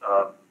 Please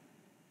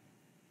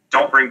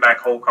don't bring back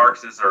whole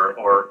carcasses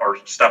or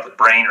stuff with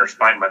brain or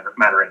spine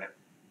matter in it.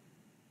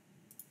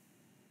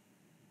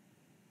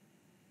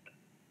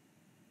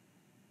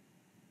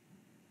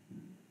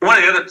 One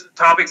of the other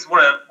topics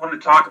I want to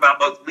talk about,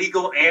 both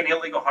legal and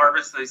illegal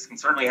harvests. These can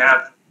certainly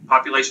have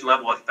population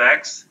level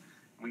effects.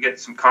 We get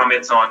some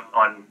comments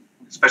on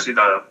especially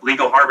the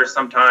legal harvest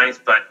sometimes,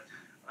 but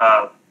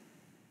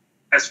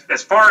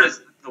as far as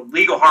the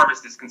legal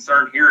harvest is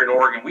concerned here in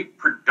Oregon, we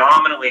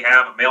predominantly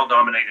have a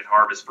male-dominated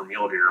harvest for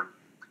mule deer.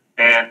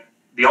 And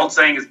the old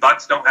saying is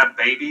bucks don't have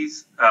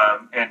babies.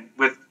 And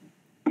with,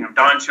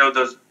 Don showed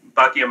those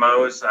buck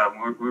MOs.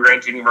 We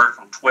range anywhere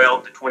from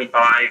 12 to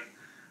 25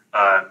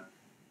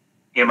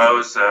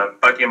 MOs,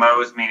 buck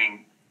MOs,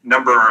 meaning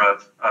number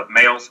of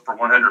males per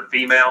 100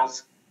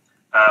 females.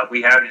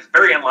 It's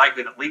very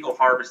unlikely that legal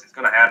harvest is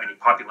going to have any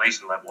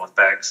population level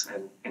effects.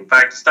 And in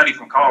fact, a study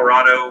from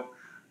Colorado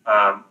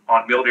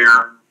on mule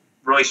deer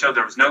really showed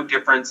there was no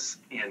difference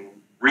in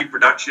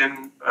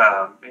reproduction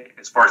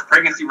as far as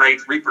pregnancy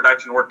rates,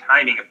 reproduction, or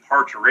timing of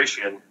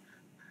parturition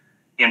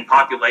in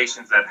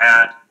populations that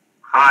had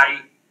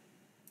high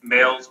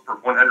males per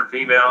 100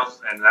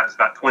 females, and that was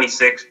about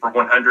 26 per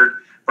 100,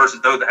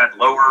 versus those that had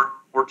lower,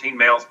 14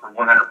 males per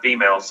 100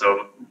 females.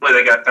 So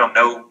really they found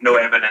no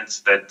evidence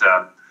that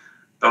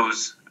there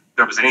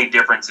was any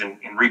difference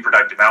in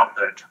reproductive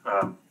output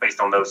based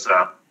on those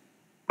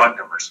buck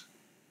numbers.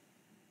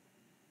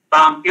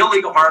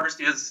 Illegal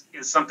harvest is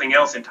something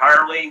else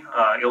entirely.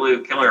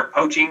 Illegal killing or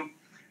poaching.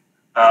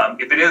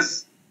 If it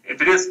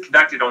is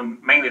conducted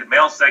on mainly the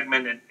male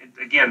segment, it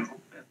again,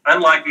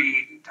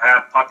 unlikely to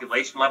have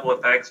population level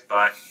effects,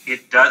 but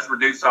it does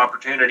reduce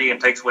opportunity and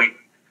takes away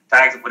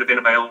tags that would have been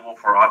available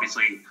for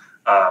obviously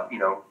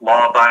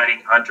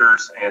law-abiding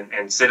hunters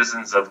and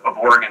citizens of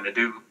Oregon that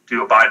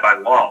do abide by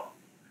the law.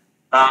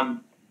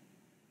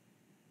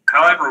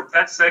 However,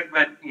 that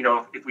segment,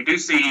 if we do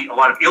see a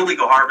lot of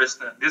illegal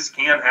harvest, this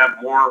can have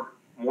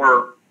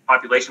more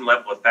population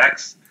level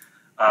effects.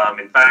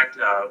 In fact,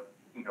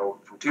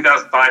 from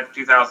 2005 to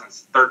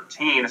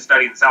 2013, a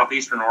study in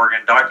southeastern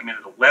Oregon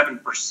documented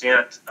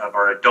 11% of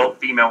our adult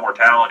female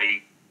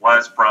mortality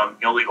was from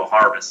illegal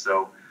harvest.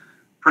 So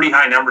pretty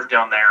high numbers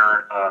down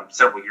there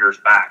several years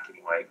back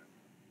anyway.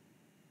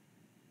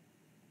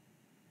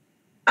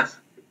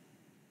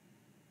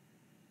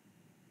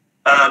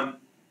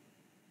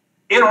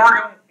 In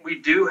Oregon, we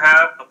do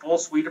have a full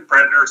suite of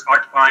predators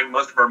occupying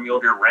most of our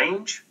mule deer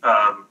range.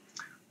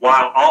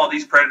 While all of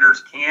these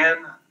predators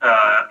can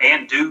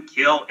and do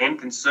kill and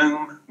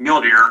consume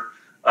mule deer,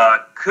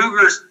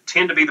 cougars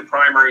tend to be the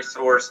primary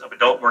source of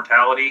adult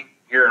mortality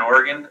here in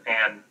Oregon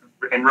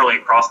and really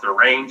across their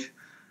range.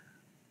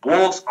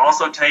 Wolves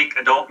also take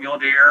adult mule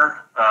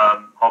deer,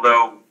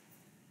 although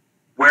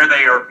where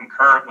they are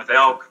concurrent with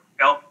elk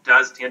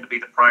does tend to be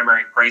the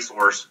primary prey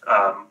source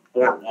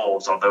for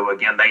wolves. Although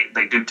again,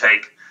 they do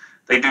take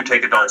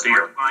adult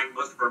deer.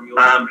 Most of our mule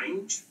deer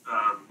range.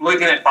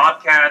 Looking at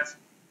bobcats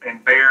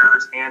and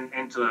bears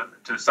and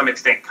to some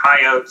extent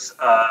coyotes,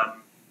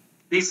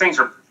 these things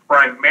are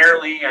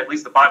primarily, at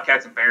least the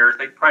bobcats and bears,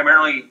 they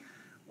primarily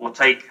will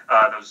take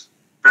those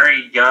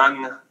very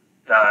young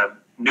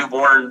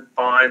newborn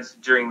fawns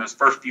during those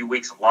first few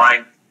weeks of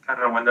life, kind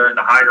of when they're in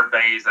the hider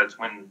phase. That's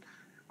when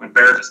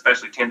bears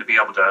especially tend to be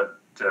able to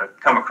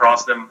come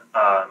across them.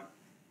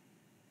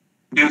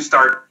 Do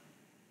start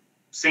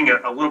seeing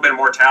a little bit of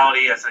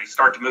mortality as they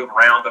start to move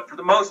around, but for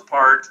the most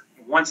part,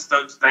 once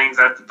those things,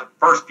 after the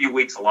first few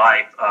weeks of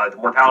life, the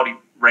mortality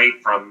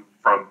rate from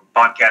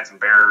bobcats and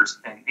bears,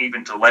 and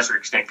even to a lesser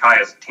extent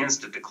coyotes, tends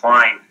to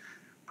decline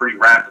pretty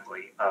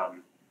rapidly.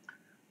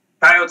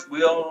 Coyotes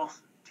will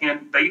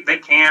they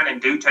can and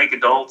do take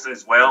adults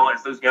as well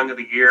as those young of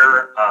the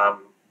year.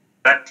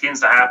 That tends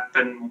to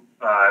happen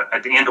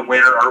at the end of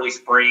winter, early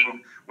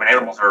spring, when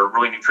animals are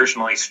really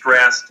nutritionally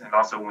stressed, and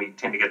also when we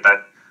tend to get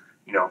that,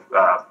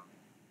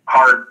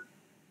 hard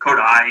coat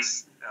of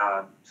ice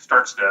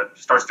starts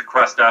to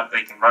crust up.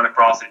 They can run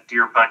across it,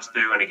 deer punch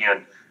through, and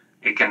again,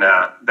 it can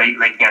they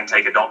can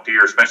take adult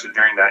deer, especially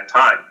during that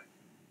time.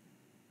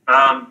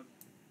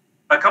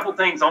 A couple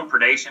things on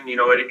predation.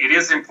 It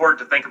is important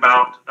to think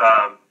about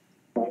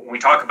when we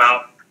talk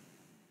about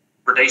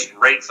predation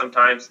rate.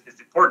 Sometimes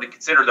it's important to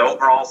consider the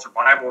overall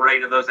survival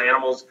rate of those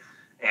animals,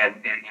 and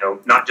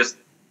not just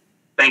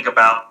think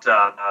about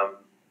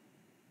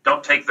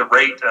don't take the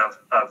rate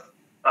of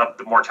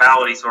the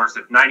mortality source,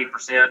 if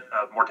 90%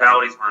 of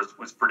mortalities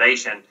was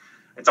predation,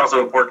 it's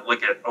also important to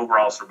look at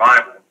overall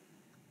survival.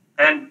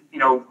 And,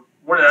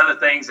 one of the other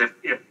things, if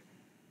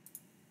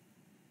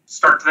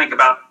start to think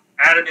about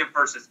additive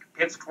versus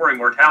compensatory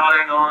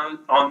mortality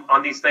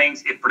on these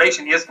things, if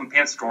predation is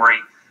compensatory,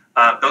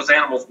 those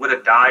animals would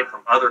have died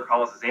from other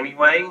causes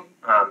anyway.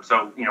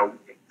 So,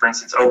 for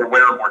instance,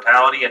 overwinter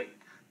mortality,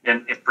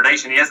 and if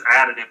predation is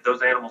additive,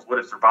 those animals would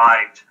have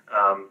survived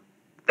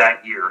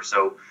that year.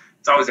 So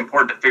it's always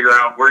important to figure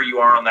out where you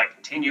are on that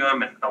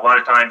continuum, and a lot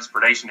of times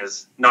predation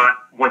is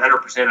not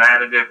 100%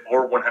 additive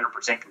or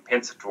 100%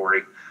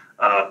 compensatory.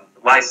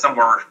 Lies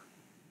somewhere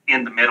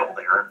in the middle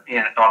there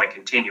on a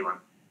continuum.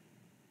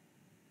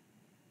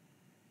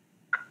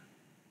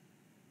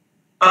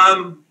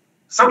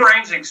 Summer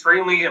range is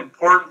extremely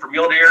important for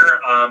mule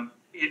deer.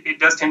 It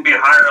does tend to be a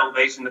higher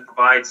elevation that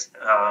provides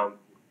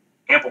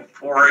ample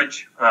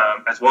forage,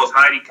 as well as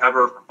hidey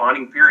cover for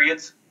fawning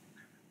periods.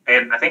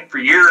 And I think for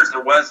years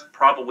there was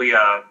probably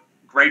a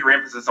greater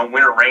emphasis on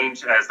winter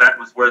range, as that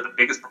was where the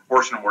biggest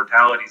proportion of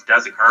mortalities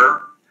does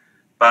occur.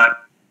 But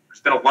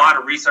there's been a lot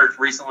of research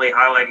recently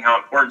highlighting how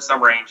important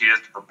summer range is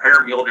to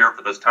prepare mule deer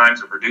for those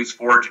times of reduced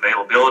forage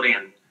availability.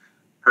 And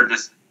heard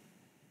this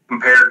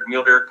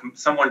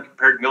someone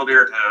compared mule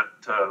deer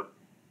to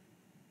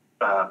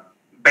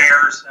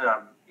bears,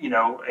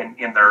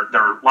 in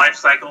their life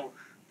cycle.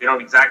 They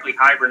don't exactly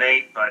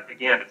hibernate, but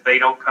again, if they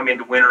don't come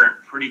into winter in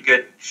pretty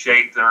good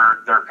shape,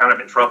 they're kind of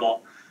in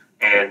trouble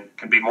and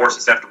can be more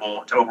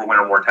susceptible to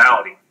overwinter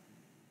mortality.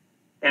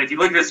 And if you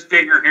look at this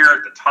figure here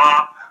at the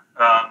top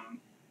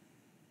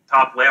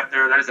left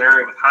there, that is an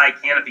area with high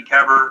canopy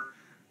cover,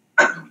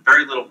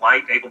 very little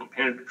light able to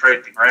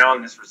penetrate the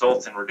ground. This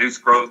results in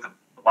reduced growth of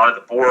a lot of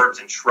the forbs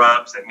and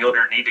shrubs that mule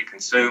deer need to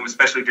consume,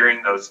 especially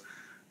during those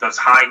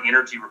high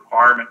energy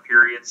requirement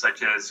periods,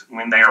 such as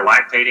when they are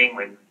lactating,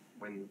 when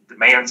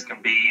demands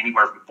can be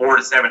anywhere from 4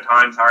 to 7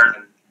 times higher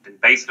than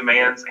base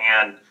demands,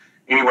 and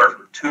anywhere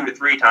from 2 to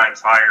 3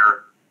 times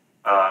higher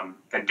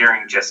than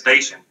during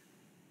gestation.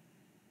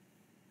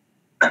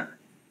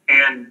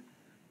 And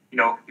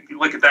if you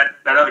look at that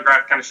other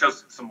graph, kind of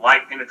shows some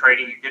light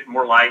penetrating. You're getting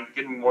more light, you're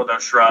getting more of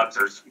those shrubs.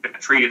 There's a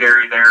treated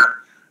area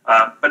there,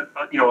 but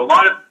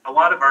a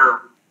lot of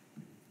our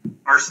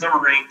summer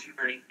range in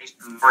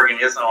Oregon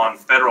is on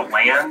federal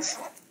lands,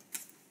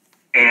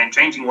 and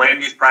changing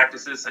land use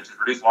practices such as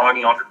reduced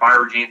logging, altered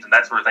fire regimes, and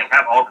that sort of thing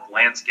have altered the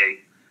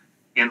landscape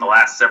in the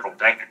last several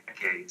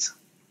decades.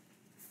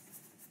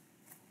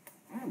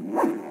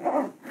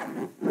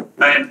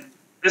 And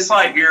this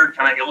slide here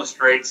kind of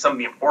illustrates some of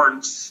the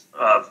importance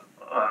of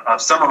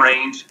summer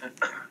range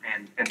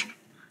and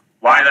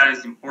why that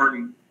is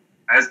important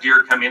as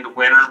deer come into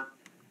winter.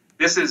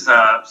 This is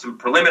some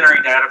preliminary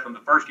data from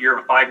the first year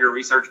of a 5-year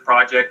research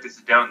project. This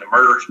is down in the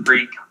Murderers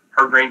Creek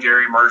herd range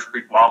area, Murderers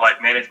Creek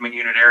Wildlife Management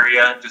Unit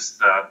area,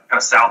 just kind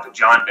of south of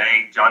John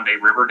Day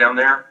River down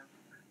there.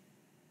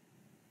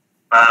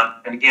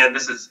 And again,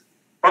 this is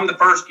from the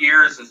first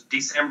year. This is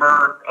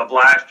December of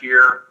last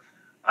year.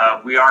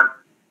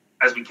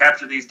 As we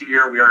capture these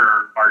deer, we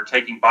are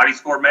taking body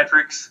score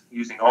metrics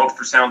using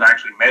ultrasound to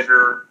actually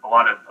measure a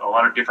lot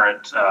of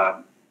different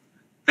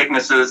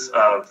thicknesses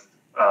of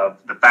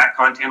the fat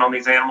content on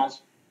these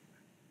animals.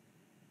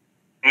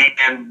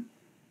 And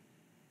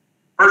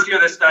first year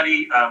of this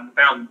study,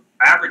 found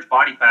average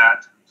body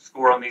fat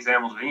score on these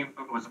animals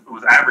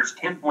was average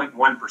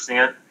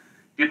 10.1%.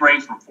 Did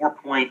range from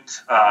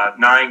 4.9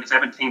 to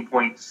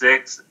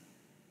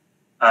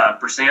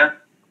 17.6%.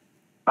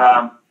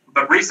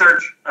 But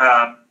research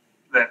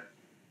that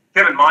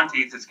Kevin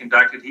Monteith has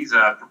conducted, he's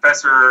a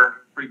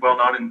professor pretty well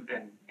known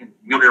in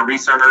mule deer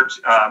research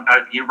out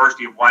at the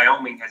University of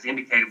Wyoming, has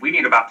indicated we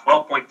need about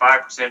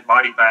 12.5%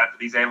 body fat for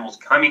these animals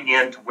coming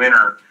into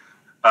winter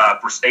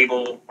for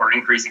stable or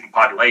increasing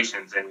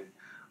populations. And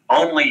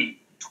only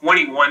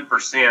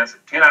 21%, so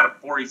 10 out of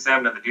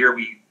 47 of the deer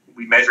we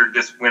measured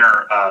this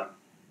winter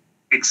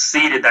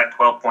exceeded that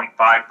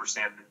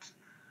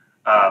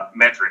 12.5%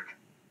 metric.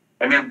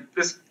 And then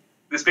this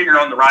figure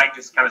on the right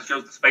just kind of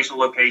shows the spatial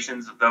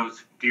locations of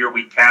those deer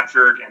we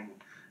captured, and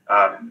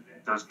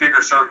those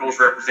bigger circles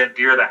represent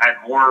deer that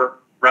had more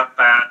rump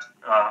fat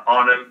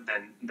on them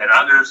than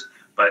others.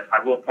 But I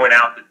will point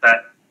out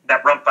that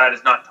rump fat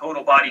is not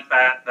total body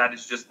fat. That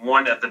is just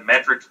one of the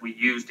metrics we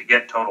use to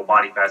get total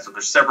body fat. So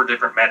there's several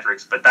different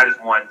metrics, but that is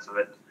one. So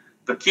that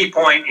the key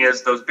point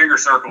is those bigger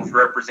circles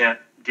represent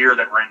deer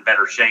that were in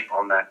better shape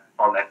on that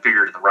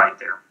figure to the right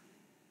there.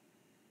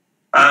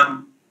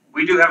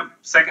 We do have a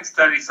second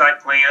study site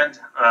planned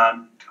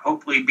to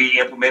hopefully be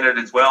implemented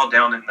as well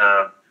down in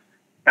the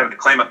kind of the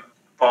Klamath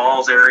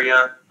Falls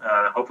area.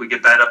 Hopefully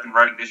get that up and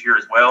running this year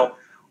as well.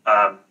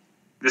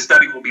 This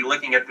study will be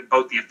looking at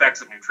both the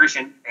effects of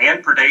nutrition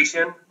and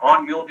predation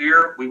on mule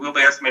deer. We will be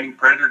estimating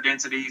predator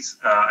densities,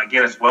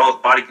 again, as well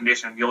as body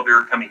condition of mule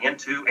deer coming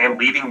into and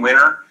leaving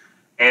winter,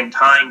 and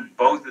tying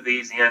both of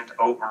these into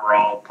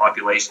overall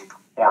population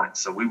performance.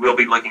 So we will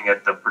be looking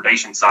at the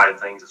predation side of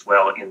things as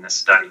well in this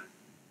study.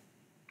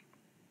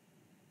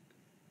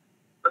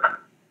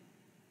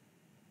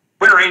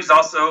 Winter range is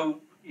also,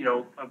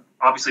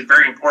 obviously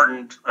very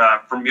important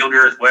for mule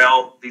deer as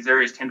well. These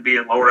areas tend to be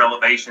at lower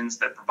elevations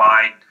that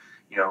provide,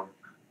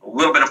 a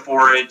little bit of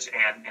forage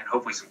and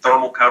hopefully some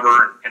thermal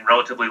cover and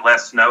relatively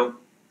less snow.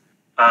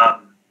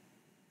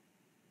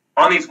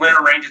 On these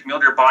winter ranges, mule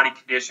deer body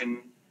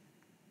condition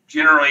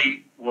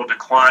generally will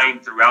decline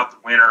throughout the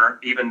winter.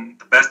 Even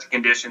the best of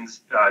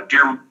conditions,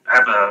 deer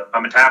have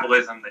a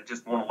metabolism that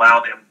just won't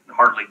allow them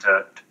hardly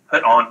to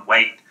put on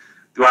weight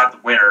throughout the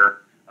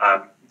winter.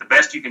 The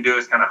best you can do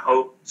is kind of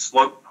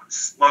slow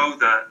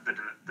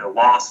the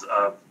loss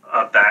of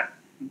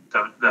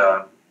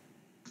the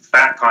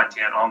fat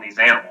content on these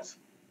animals.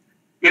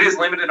 It is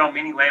limited on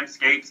many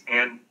landscapes,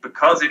 and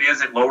because it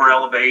is at lower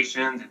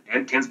elevations,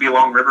 it tends to be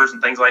along rivers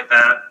and things like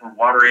that, where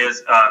water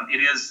is, it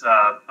is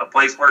a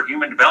place where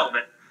human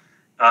development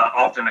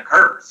often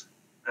occurs.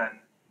 And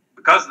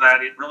because of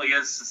that, it really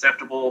is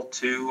susceptible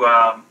to,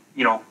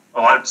 a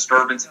lot of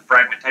disturbance and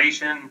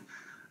fragmentation.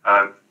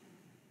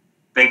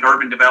 Think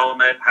urban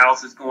development,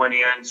 houses going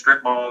in,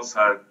 strip malls,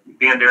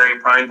 band area,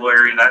 triangle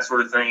area, that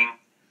sort of thing.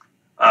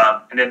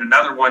 And then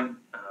another one,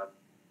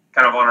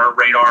 kind of on our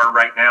radar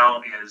right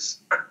now is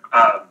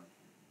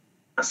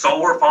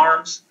solar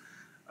farms.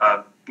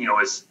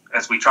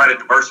 As we try to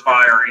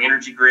diversify our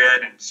energy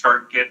grid and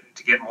start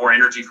to get more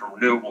energy from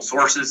renewable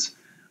sources,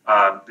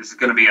 this is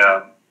going to be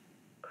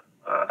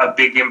a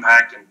big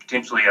impact and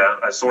potentially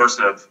a source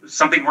of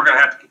something we're going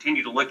to have to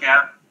continue to look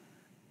at.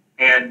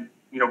 And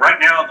right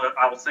now,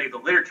 I will say the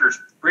literature is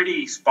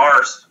pretty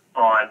sparse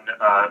on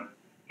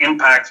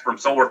impacts from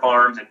solar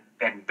farms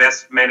and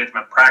best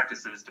management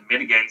practices to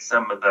mitigate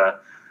some of the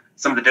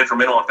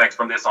detrimental effects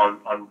from this on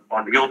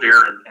mule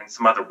deer and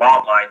some other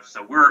wildlife.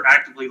 So we're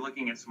actively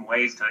looking at some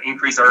ways to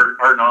increase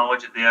our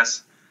knowledge of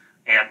this.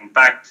 And in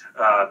fact,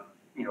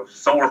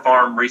 solar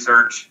farm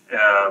research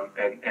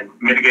and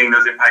mitigating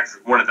those impacts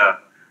is one of the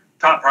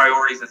top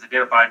priorities as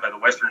identified by the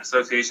Western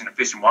Association of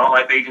Fish and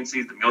Wildlife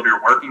Agencies, the Mule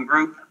Deer Working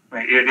Group.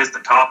 It is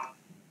the top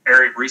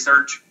area of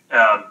research.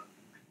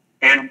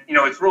 And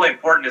it's really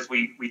important as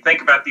we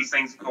think about these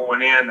things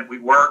going in that we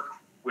work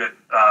with,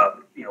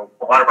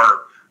 a lot of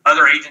our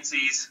other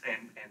agencies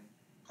and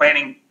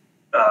planning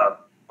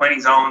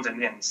zones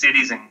and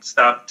cities and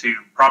stuff to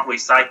properly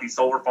site these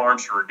solar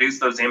farms to reduce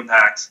those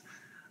impacts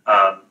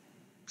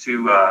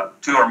to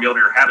our mule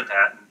deer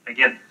habitat. And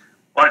again,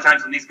 a lot of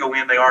times when these go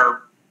in, they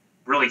are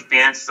really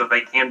fenced, so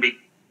they can be,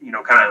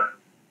 kind of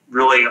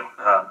really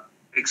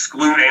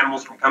exclude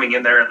animals from coming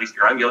in there, at least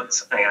your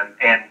ungulates,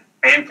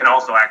 and can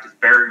also act as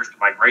barriers to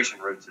migration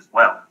routes as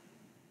well.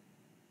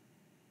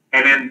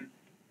 And then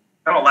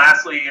kind of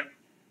lastly,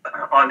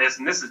 on this,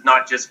 and this is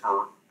not just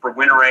for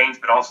winter range,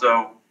 but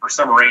also for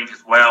summer range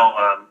as well.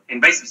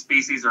 Invasive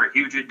species are a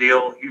huge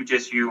deal, huge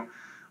issue.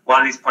 A lot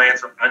of these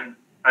plants are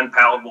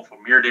unpalatable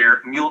for mule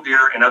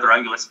deer, and other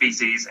ungulate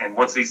species. And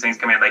once these things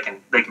come in,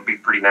 they can be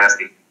pretty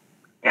nasty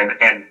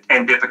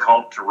and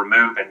difficult to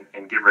remove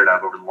and get rid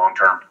of over the long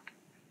term.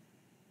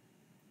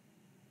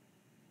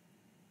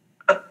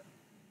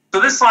 So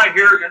this slide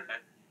here,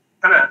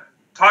 kind of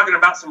talking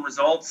about some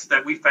results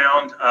that we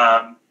found.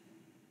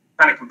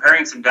 Kind of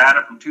comparing some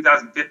data from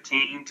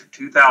 2015 to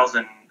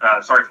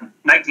from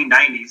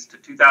 1990s to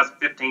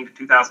 2015 to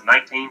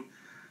 2019.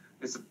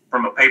 This is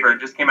from a paper that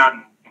just came out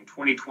in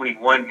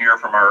 2021 here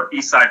from our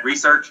Eastside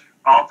Research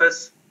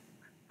Office.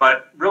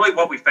 But really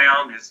what we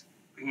found is,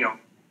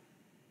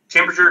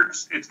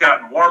 temperatures, it's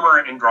gotten warmer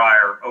and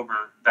drier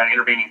over that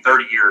intervening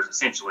 30 years,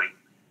 essentially.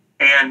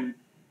 And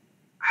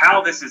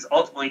how this is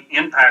ultimately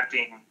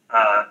impacting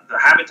the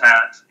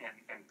habitat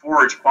and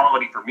forage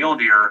quality for mule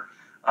deer,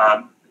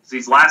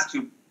 these last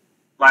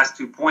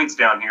two points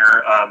down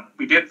here,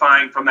 we did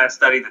find from that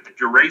study that the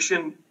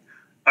duration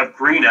of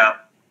green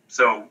up,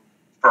 so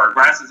for our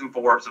grasses and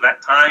forbs, so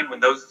that time when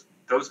those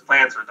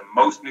plants are the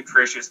most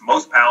nutritious,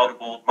 most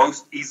palatable,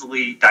 most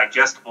easily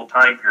digestible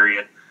time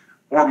period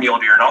for mule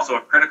deer, and also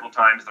a critical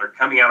time as they're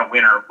coming out of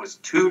winter, was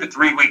 2 to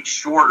 3 weeks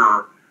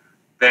shorter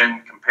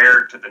than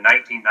compared to the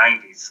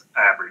 1990s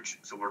average.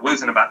 So we're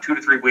losing about 2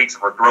 to 3 weeks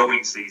of our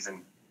growing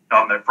season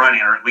on the front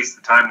end, or at least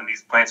the time when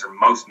these plants are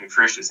most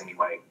nutritious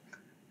anyway.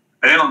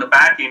 And then on the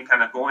back end,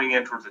 kind of going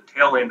in towards the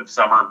tail end of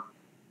summer,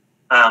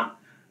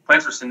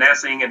 plants are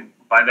senescing, and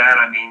by that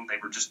I mean they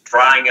were just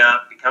drying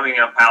up, becoming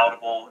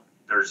unpalatable.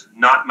 There's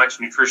not much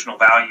nutritional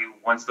value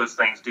once those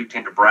things do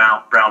tend to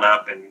brown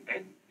up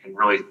and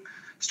really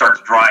start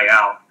to dry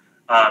out.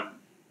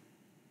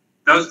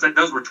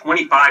 Those were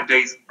 25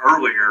 days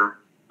earlier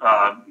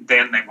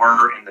than they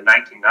were in the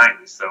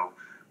 1990s. So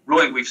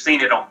really we've seen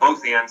it on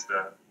both ends,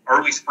 the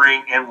early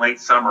spring and late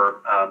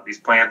summer. These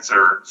plants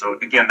are, so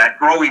again, that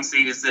growing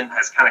season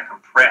has kind of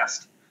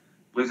compressed,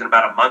 losing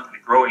about a month of the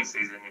growing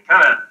season. And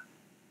kind of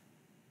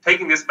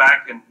taking this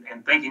back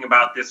and thinking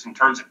about this in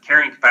terms of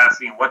carrying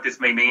capacity and what this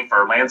may mean for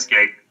our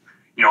landscape,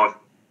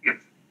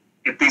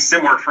 if these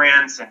similar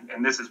trends,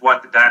 and this is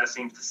what the data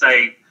seems to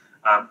say,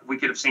 we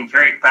could have seen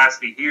carrying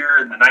capacity here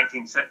in the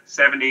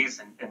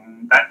 1970s,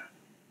 and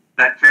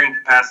that carrying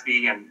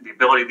capacity and the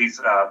ability of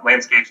these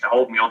landscapes to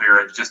hold mule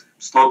deer has just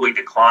slowly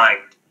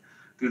declined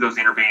through those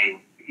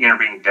intervening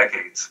intervening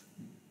decades.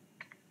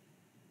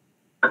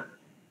 And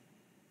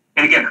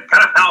again,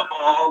 kind of how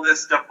all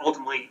this stuff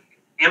ultimately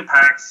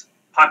impacts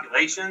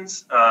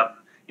populations.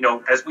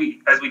 As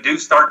we do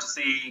start to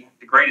see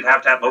degraded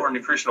habitat, lower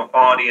nutritional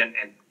quality, and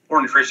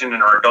poor nutrition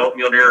in our adult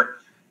mule deer,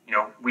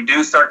 we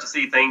do start to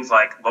see things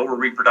like lower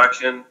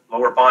reproduction,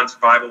 lower fawn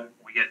survival.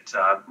 We get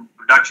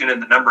reduction in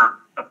the number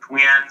of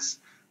twins.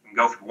 We can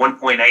go from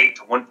 1.8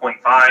 to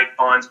 1.5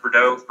 fawns per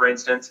doe, for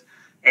instance,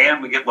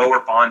 and we get lower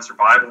fawn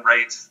survival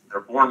rates.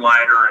 They're born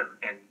lighter,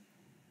 and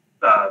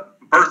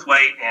birth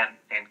weight and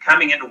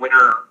coming into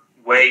winter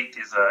weight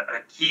is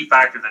a key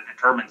factor that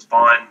determines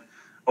fawn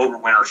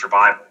overwinter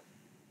survival.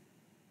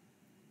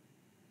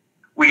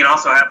 We can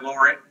also have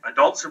lower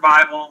adult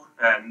survival,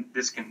 and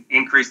this can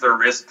increase their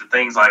risk to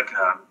things like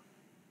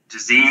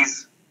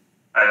disease,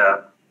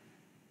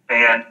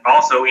 and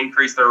also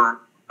increase their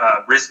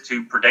risk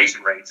to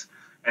predation rates.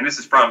 And this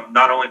is from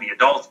not only the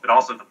adults, but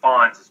also the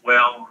fawns as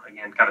well.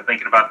 Again, kind of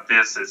thinking about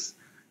this as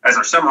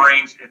our summer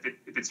range, if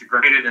it's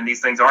degraded and these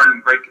things aren't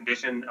in great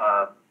condition,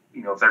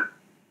 if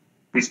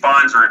these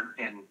fawns are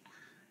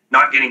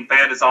not getting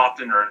fed as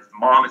often, or if the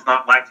mom is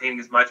not lactating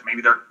as much,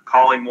 maybe they're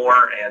calling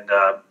more, and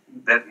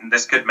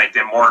this could make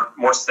them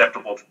more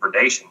susceptible to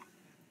predation.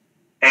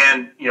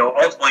 And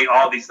ultimately,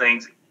 all these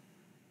things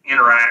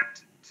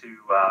interact to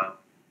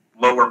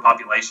lower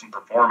population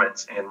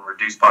performance and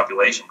reduce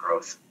population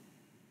growth.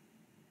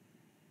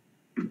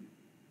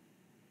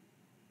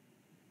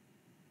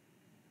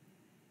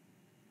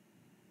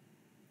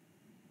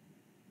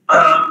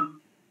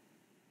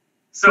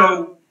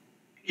 So,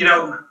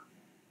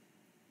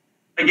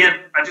 again,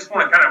 I just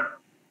want to kind of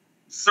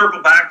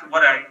circle back to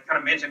what I kind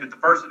of mentioned at the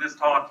first of this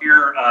talk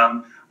here.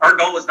 Our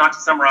goal is not to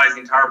summarize the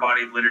entire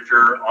body of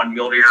literature on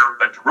mule deer,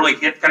 but to really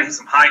hit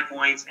some high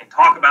points and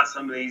talk about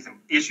some of these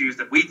issues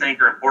that we think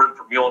are important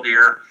for mule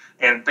deer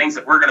and things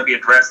that we're going to be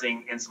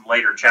addressing in some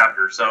later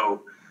chapters.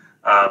 So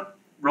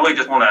really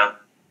just want to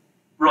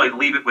really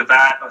leave it with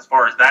that as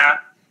far as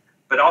that,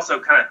 but also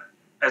kind of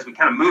as we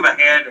kind of move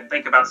ahead and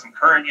think about some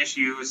current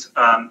issues,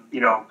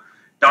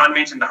 Don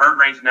mentioned the herd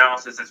range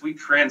analysis. As we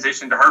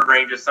transition to herd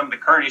ranges, some of the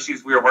current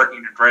issues we are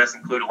working to address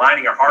include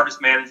aligning our harvest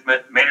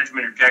management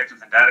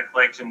objectives and data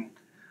collection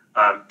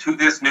to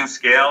this new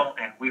scale.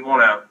 And we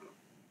want to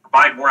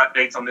provide more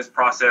updates on this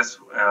process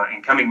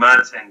in coming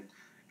months and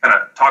kind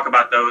of talk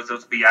about those.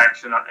 Those will be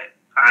action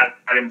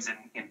items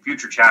in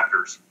future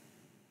chapters.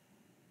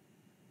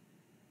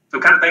 So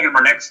kind of thinking of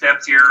our next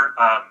steps here.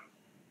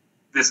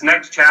 This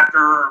next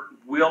chapter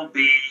will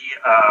be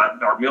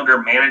our mule deer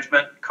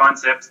management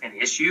concepts and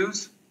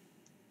issues.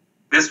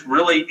 This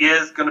really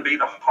is going to be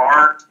the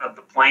heart of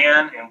the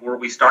plan and where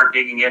we start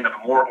digging into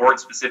more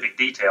org-specific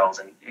details.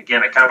 And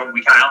again, we kind of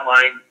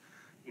outlined,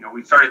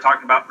 we started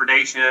talking about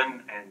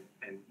predation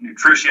and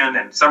nutrition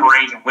and summer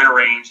range and winter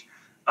range.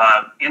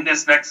 In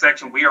this next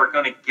section, we are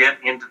going to get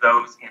into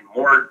those in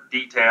more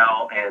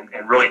detail and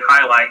really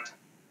highlight,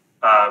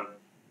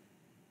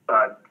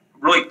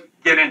 really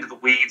get into the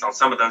weeds on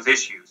some of those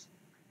issues.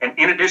 And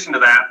in addition to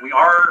that,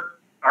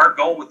 our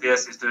goal with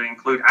this is to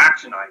include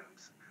action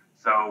items.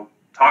 So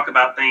talk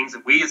about things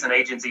that we as an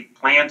agency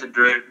plan to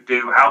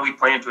do, how we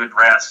plan to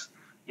address,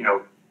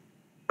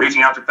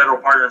 reaching out to federal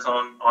partners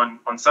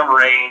on summer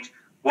range,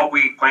 what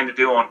we plan to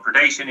do on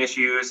predation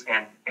issues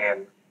and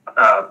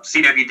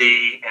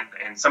CWD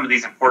and some of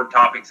these important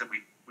topics that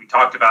we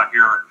talked about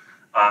here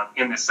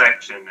in this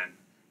section.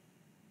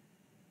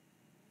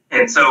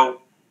 And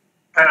so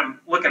kind of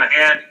looking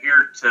ahead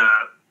here to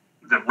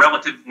the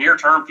relative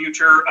near-term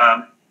future,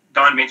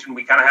 Don mentioned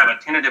we kind of have a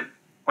tentative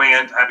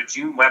plan to have a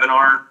June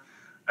webinar,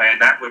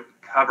 and that would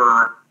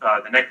cover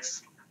the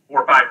next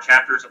 4 or 5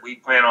 chapters that we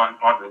plan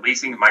on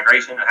releasing: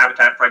 migration,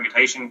 habitat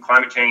fragmentation,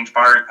 climate change,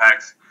 fire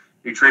impacts,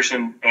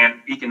 nutrition,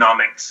 and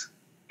economics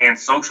and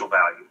social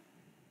value.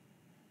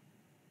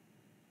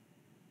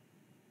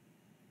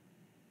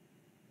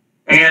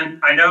 And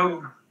I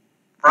know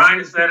Brian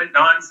has said it,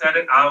 Don said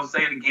it, I'll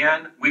say it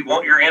again. We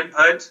want your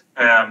input.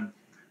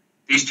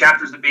 These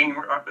chapters that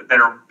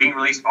are being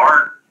released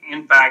are,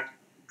 in fact,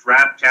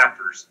 draft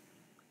chapters.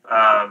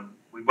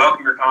 We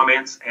welcome your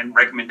comments and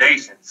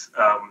recommendations.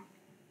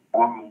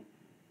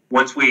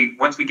 Once we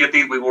get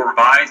these, we will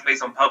revise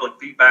based on public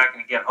feedback,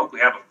 and again,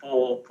 hopefully have a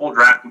full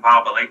draft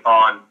compiled by late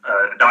fall and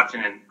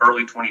adoption in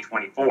early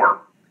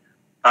 2024.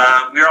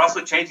 We are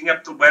also changing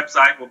up the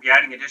website. We'll be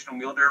adding additional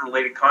mule deer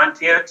related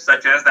content,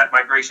 such as that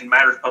Migration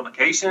Matters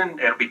publication.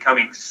 It'll be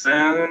coming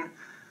soon.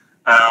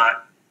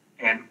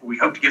 And we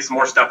hope to get some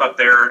more stuff up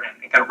there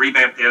and kind of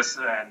revamp this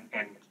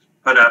and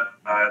put up,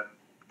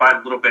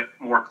 provide a little bit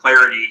more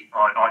clarity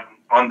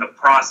on the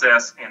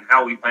process and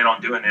how we plan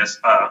on doing this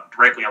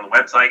directly on the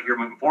website here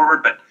moving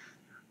forward. But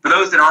for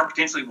those that are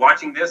potentially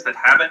watching this that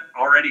haven't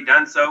already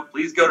done so,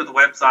 please go to the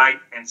website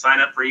and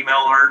sign up for email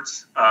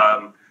alerts.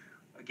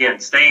 Again,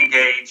 stay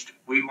engaged.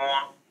 We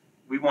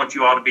want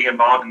you all to be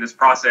involved in this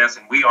process,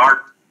 and we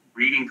are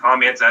reading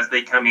comments as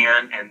they come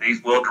in, and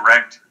these will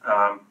direct,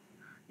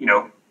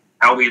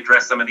 how we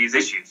address some of these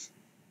issues.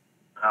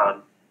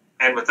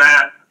 And with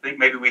that, I think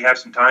maybe we have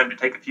some time to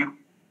take a few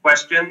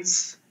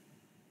questions?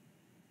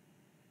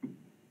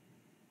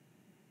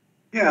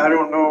 Yeah, I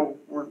don't know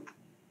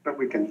that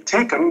we can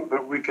take them,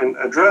 but we can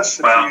address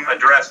it. Well,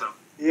 address them.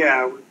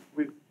 Yeah,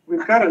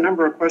 we've got a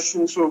number of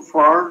questions so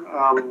far.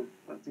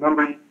 A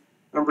number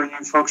of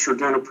you folks are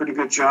doing a pretty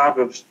good job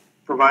of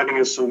providing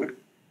us some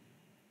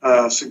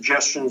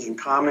suggestions and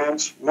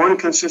comments. One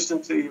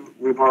consistency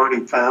we've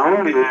already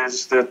found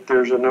is that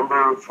there's a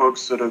number of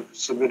folks that have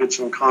submitted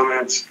some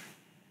comments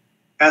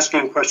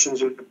asking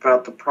questions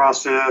about the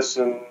process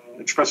and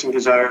expressing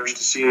desires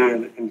to see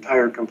an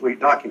entire complete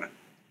document.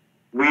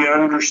 We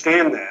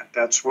understand that.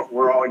 That's what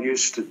we're all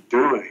used to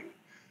doing.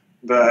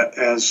 But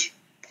as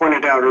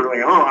pointed out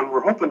early on,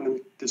 we're hoping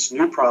that this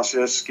new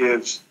process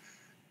gives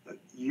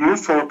you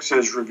folks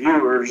as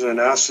reviewers and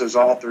us as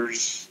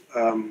authors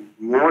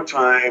more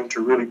time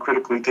to really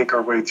critically think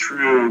our way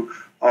through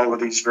all of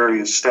these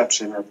various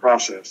steps in our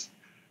process.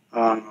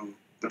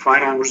 The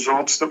final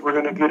results that we're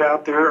going to get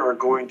out there are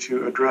going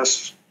to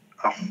address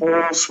a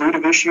whole suite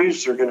of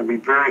issues. They're going to be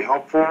very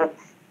helpful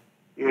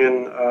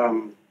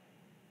in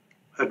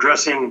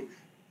addressing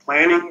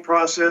planning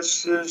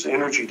processes,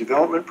 energy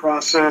development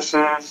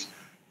processes,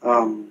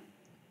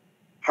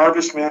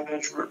 harvest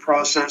management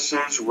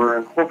processes. We're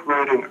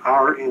incorporating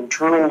our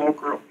internal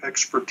local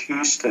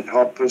expertise to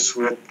help us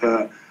with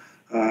the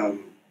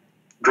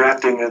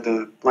drafting of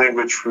the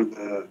language for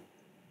the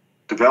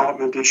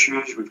development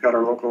issues. We've got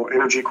our local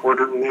energy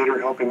coordinator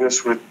helping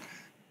us with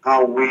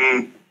how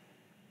we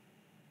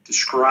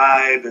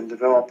describe and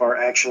develop our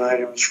action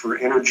items for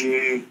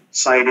energy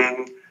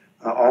siting.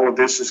 All of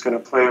this is going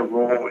to play a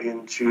role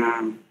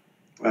into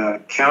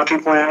county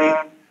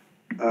planning.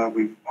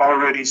 We've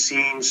already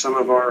seen some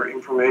of our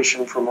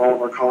information from all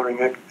of our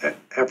coloring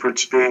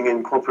efforts being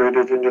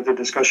incorporated into the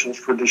discussions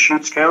for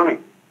Deschutes County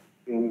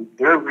in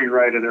their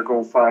rewrite of their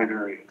Goal 5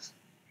 areas.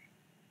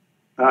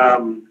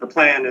 The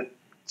plan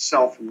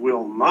itself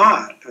will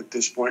not, at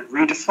this point,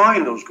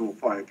 redefine those Goal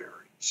 5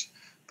 areas,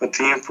 but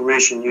the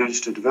information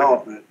used to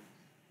develop it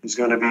is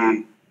going to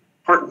be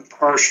part and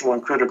parcel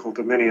and critical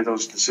to many of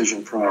those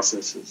decision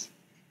processes.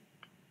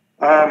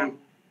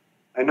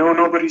 I know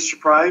nobody's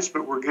surprised,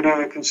 but we're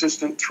getting a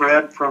consistent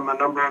thread from a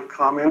number of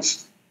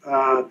comments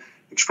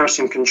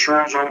expressing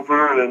concerns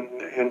over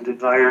and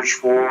desires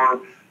for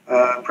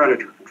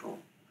predator control.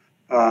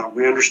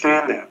 We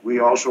understand that. We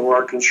also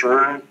are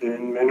concerned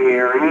in many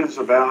areas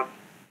about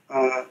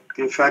the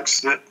effects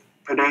that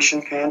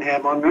predation can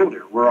have on mule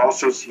deer. We're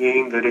also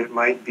seeing that it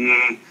might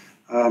be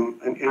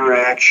an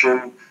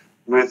interaction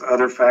with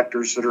other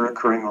factors that are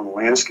occurring on the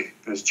landscape,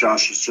 as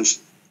Josh has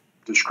just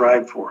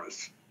described for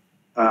us.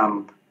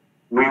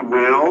 We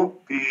will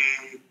be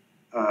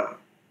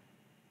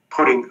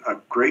putting a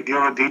great deal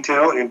of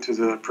detail into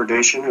the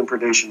predation and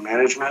predation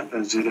management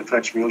as it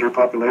affects mule deer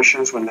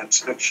populations when that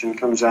section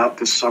comes out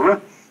this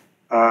summer.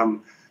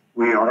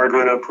 We are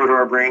going to put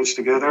our brains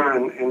together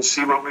and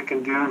see what we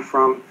can do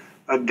from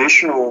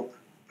additional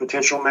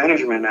potential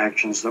management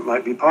actions that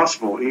might be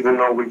possible, even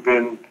though we've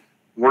been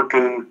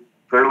working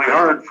fairly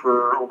hard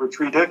for over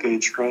 3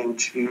 decades trying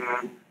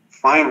to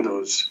find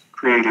those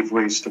creative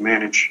ways to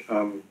manage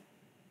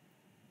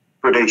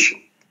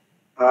predation.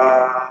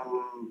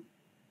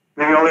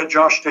 Maybe I'll let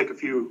Josh take a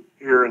few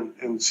here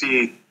and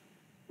see,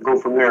 go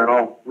from there, and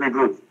I'll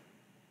regroup.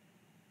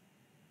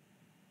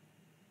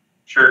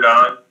 Sure,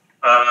 Don.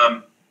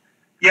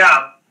 Yeah,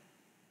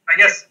 I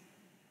guess,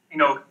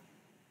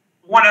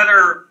 one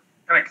other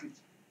kind of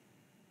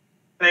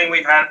thing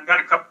we've got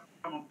a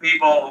couple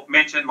people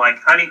mention, like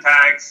hunting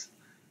tags.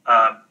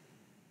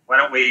 Why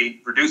don't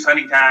we reduce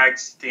hunting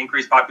tags to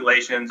increase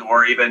populations,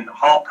 or even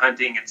halt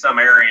hunting in some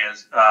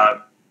areas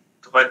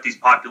to let these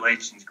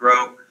populations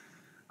grow?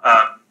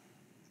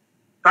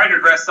 Try to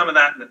address some of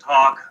that in the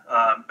talk,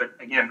 but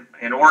again,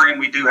 in Oregon,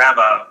 we do have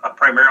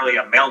primarily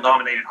a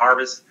male-dominated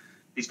harvest.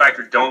 These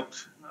factors don't,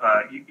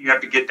 you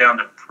have to get down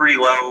to pretty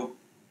low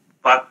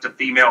buck to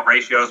female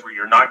ratios where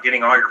you're not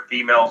getting all your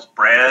females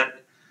bred,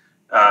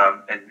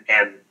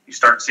 and you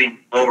start seeing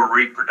lower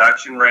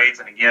reproduction rates.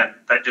 And again,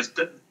 that just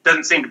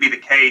doesn't seem to be the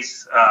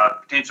case.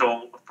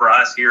 Potential for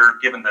us here,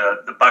 given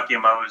the buck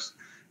MOs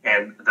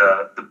and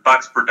the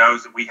bucks per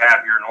does that we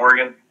have here in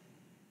Oregon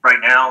right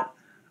now.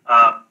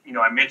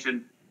 I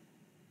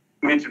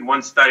mentioned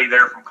one study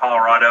there from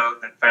Colorado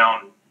that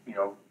found,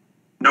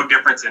 no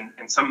difference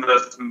in some of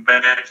those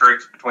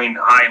metrics between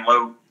high and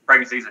low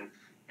pregnancies. And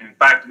in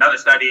fact, another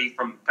study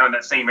from kind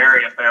of that same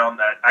area found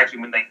that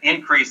actually when they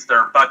increased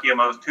their buck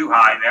MOs too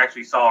high, they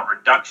actually saw a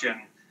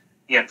reduction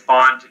in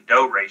fawn to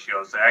doe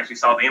ratios. They actually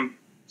saw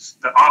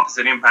the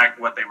opposite impact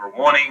of what they were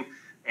wanting,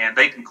 and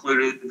they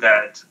concluded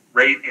that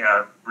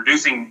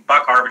reducing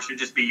buck harvest should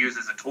just be used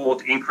as a tool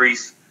to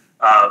increase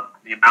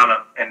the amount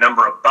of and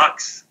number of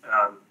bucks,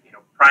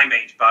 prime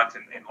age bucks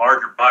and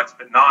larger bucks,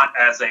 but not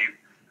as a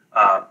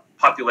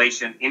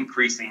population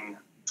increasing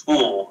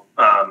tool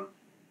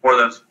for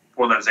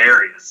those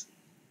areas.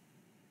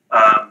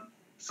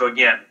 So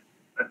again,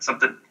 that's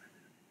something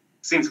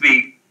seems to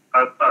be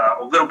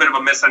a little bit of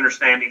a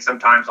misunderstanding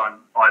sometimes on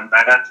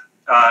that.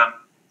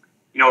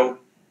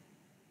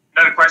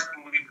 Another question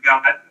we've we've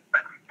got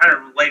kind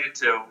of related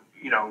to,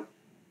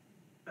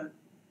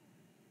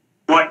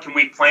 what can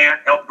we plant,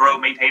 help grow,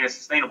 maintain a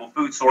sustainable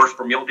food source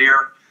for mule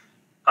deer.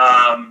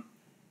 I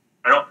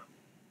don't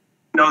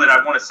know that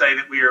I want to say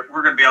that we're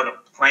going to be able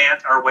to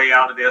plant our way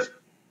out of this.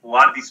 A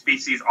lot of these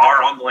species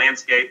are on the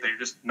landscape. They're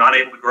just not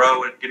able to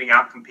grow and getting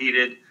out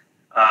competed.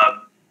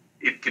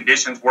 If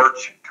conditions were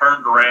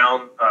turned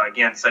around,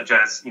 again, such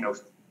as,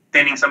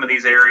 thinning some of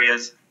these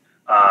areas,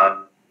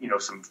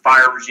 some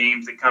fire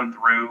regimes that come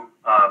through,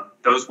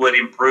 those would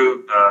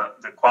improve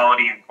the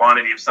quality and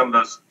quantity of some of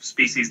those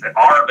species that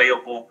are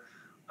available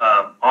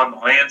on the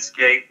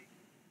landscape.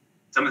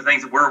 Some of the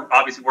things that we're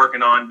obviously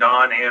working on,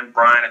 Don and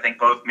Brian, I think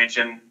both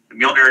mentioned the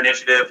Mule Deer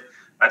Initiative.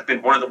 That's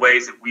been one of the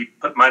ways that we've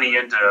put money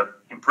into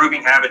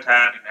improving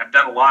habitat and have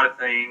done a lot of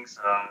things,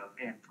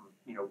 and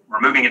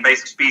removing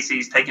invasive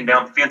species, taking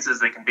down fences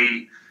that can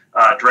be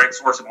a direct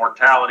source of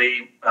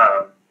mortality.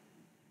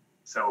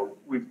 So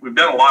we've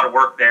done a lot of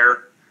work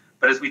there.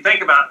 But as we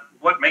think about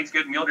what makes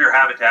good mule deer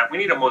habitat, we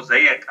need a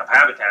mosaic of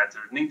habitats.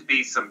 There need to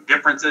be some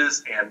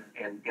differences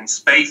in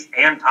space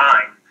and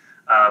time.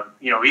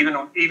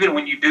 Even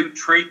when you do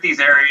treat these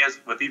areas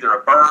with either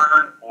a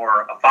burn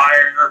or a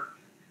fire,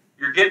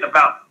 you're getting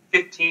about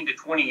 15 to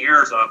 20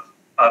 years of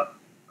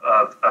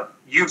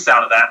use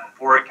out of that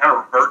before it kind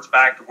of reverts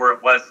back to where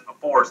it was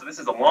before. So this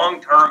is a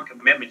long-term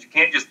commitment. You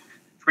can't just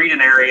treat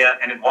an area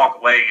and then walk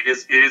away. It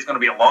is going to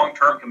be a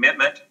long-term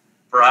commitment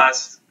for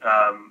us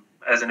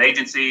as an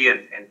agency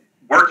and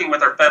working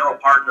with our federal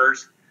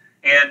partners.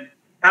 And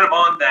kind of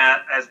on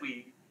that, as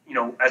we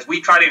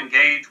try to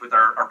engage with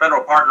our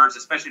federal partners,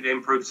 especially to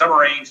improve summer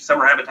range,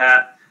 summer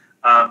habitat,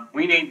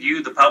 we need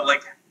you, the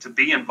public, to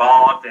be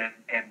involved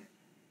and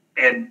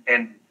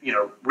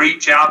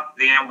reach out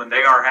to them when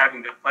they are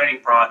having the planning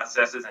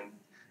processes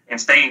and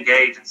stay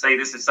engaged and say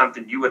this is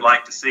something you would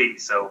like to see.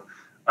 So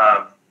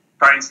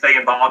try and stay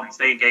involved and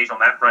stay engaged on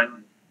that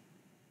front.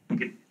 You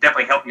can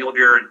definitely help mule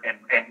deer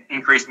and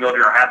increase mule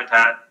deer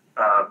habitat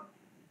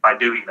by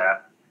doing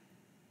that.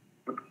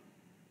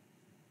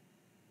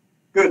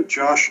 Good,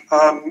 Josh.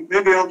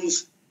 Maybe I'll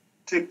just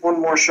take one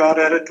more shot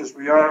at it because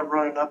we are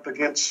running up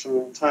against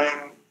some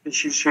time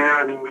issues here.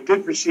 I mean, we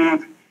did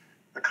receive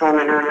a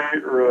comment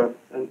earlier, or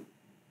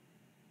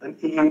an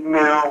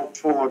email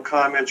full of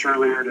comments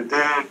earlier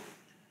today,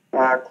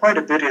 quite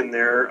a bit in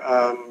there.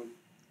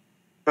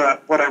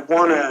 But what I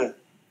want to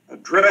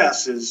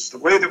address is the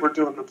way that we're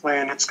doing the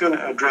plan, it's going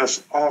to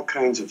address all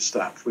kinds of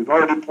stuff. We've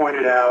already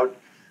pointed out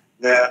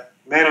that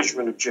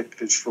management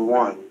objectives, for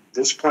one.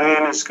 This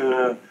plan is going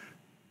to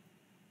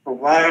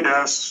provide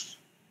us,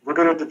 we're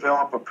going to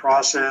develop a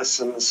process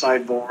and the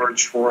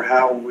sideboards for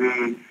how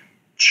we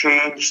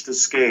change the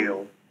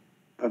scale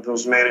of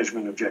those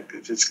management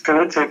objectives. It's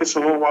going to take us a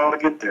little while to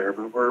get there,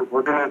 but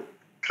we're going to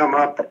come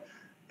up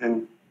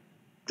and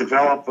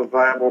develop a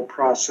viable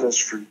process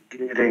for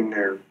getting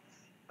there.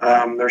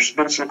 There's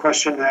been some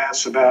questions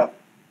asked about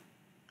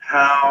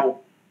how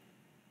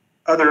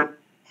other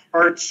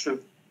parts of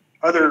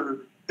other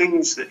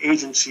things the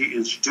agency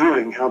is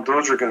doing, how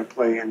those are going to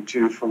play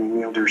into from a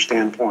mule deer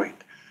standpoint.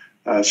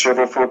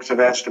 Several folks have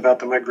asked about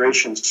the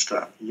migration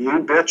stuff. You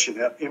betcha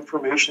that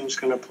information is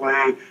going to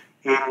play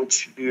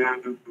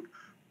into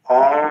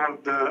all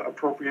of the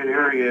appropriate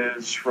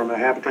areas from a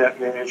habitat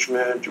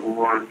management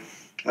or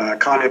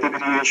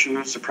connectivity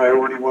issues, the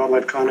priority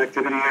wildlife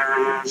connectivity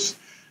areas,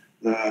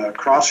 the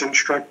crossing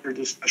structure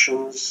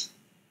discussions,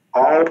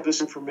 all of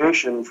this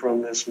information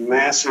from this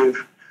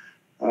massive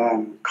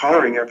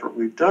collaring effort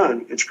we've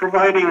done. It's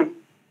providing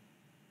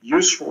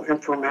useful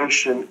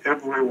information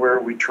everywhere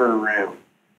we turn around.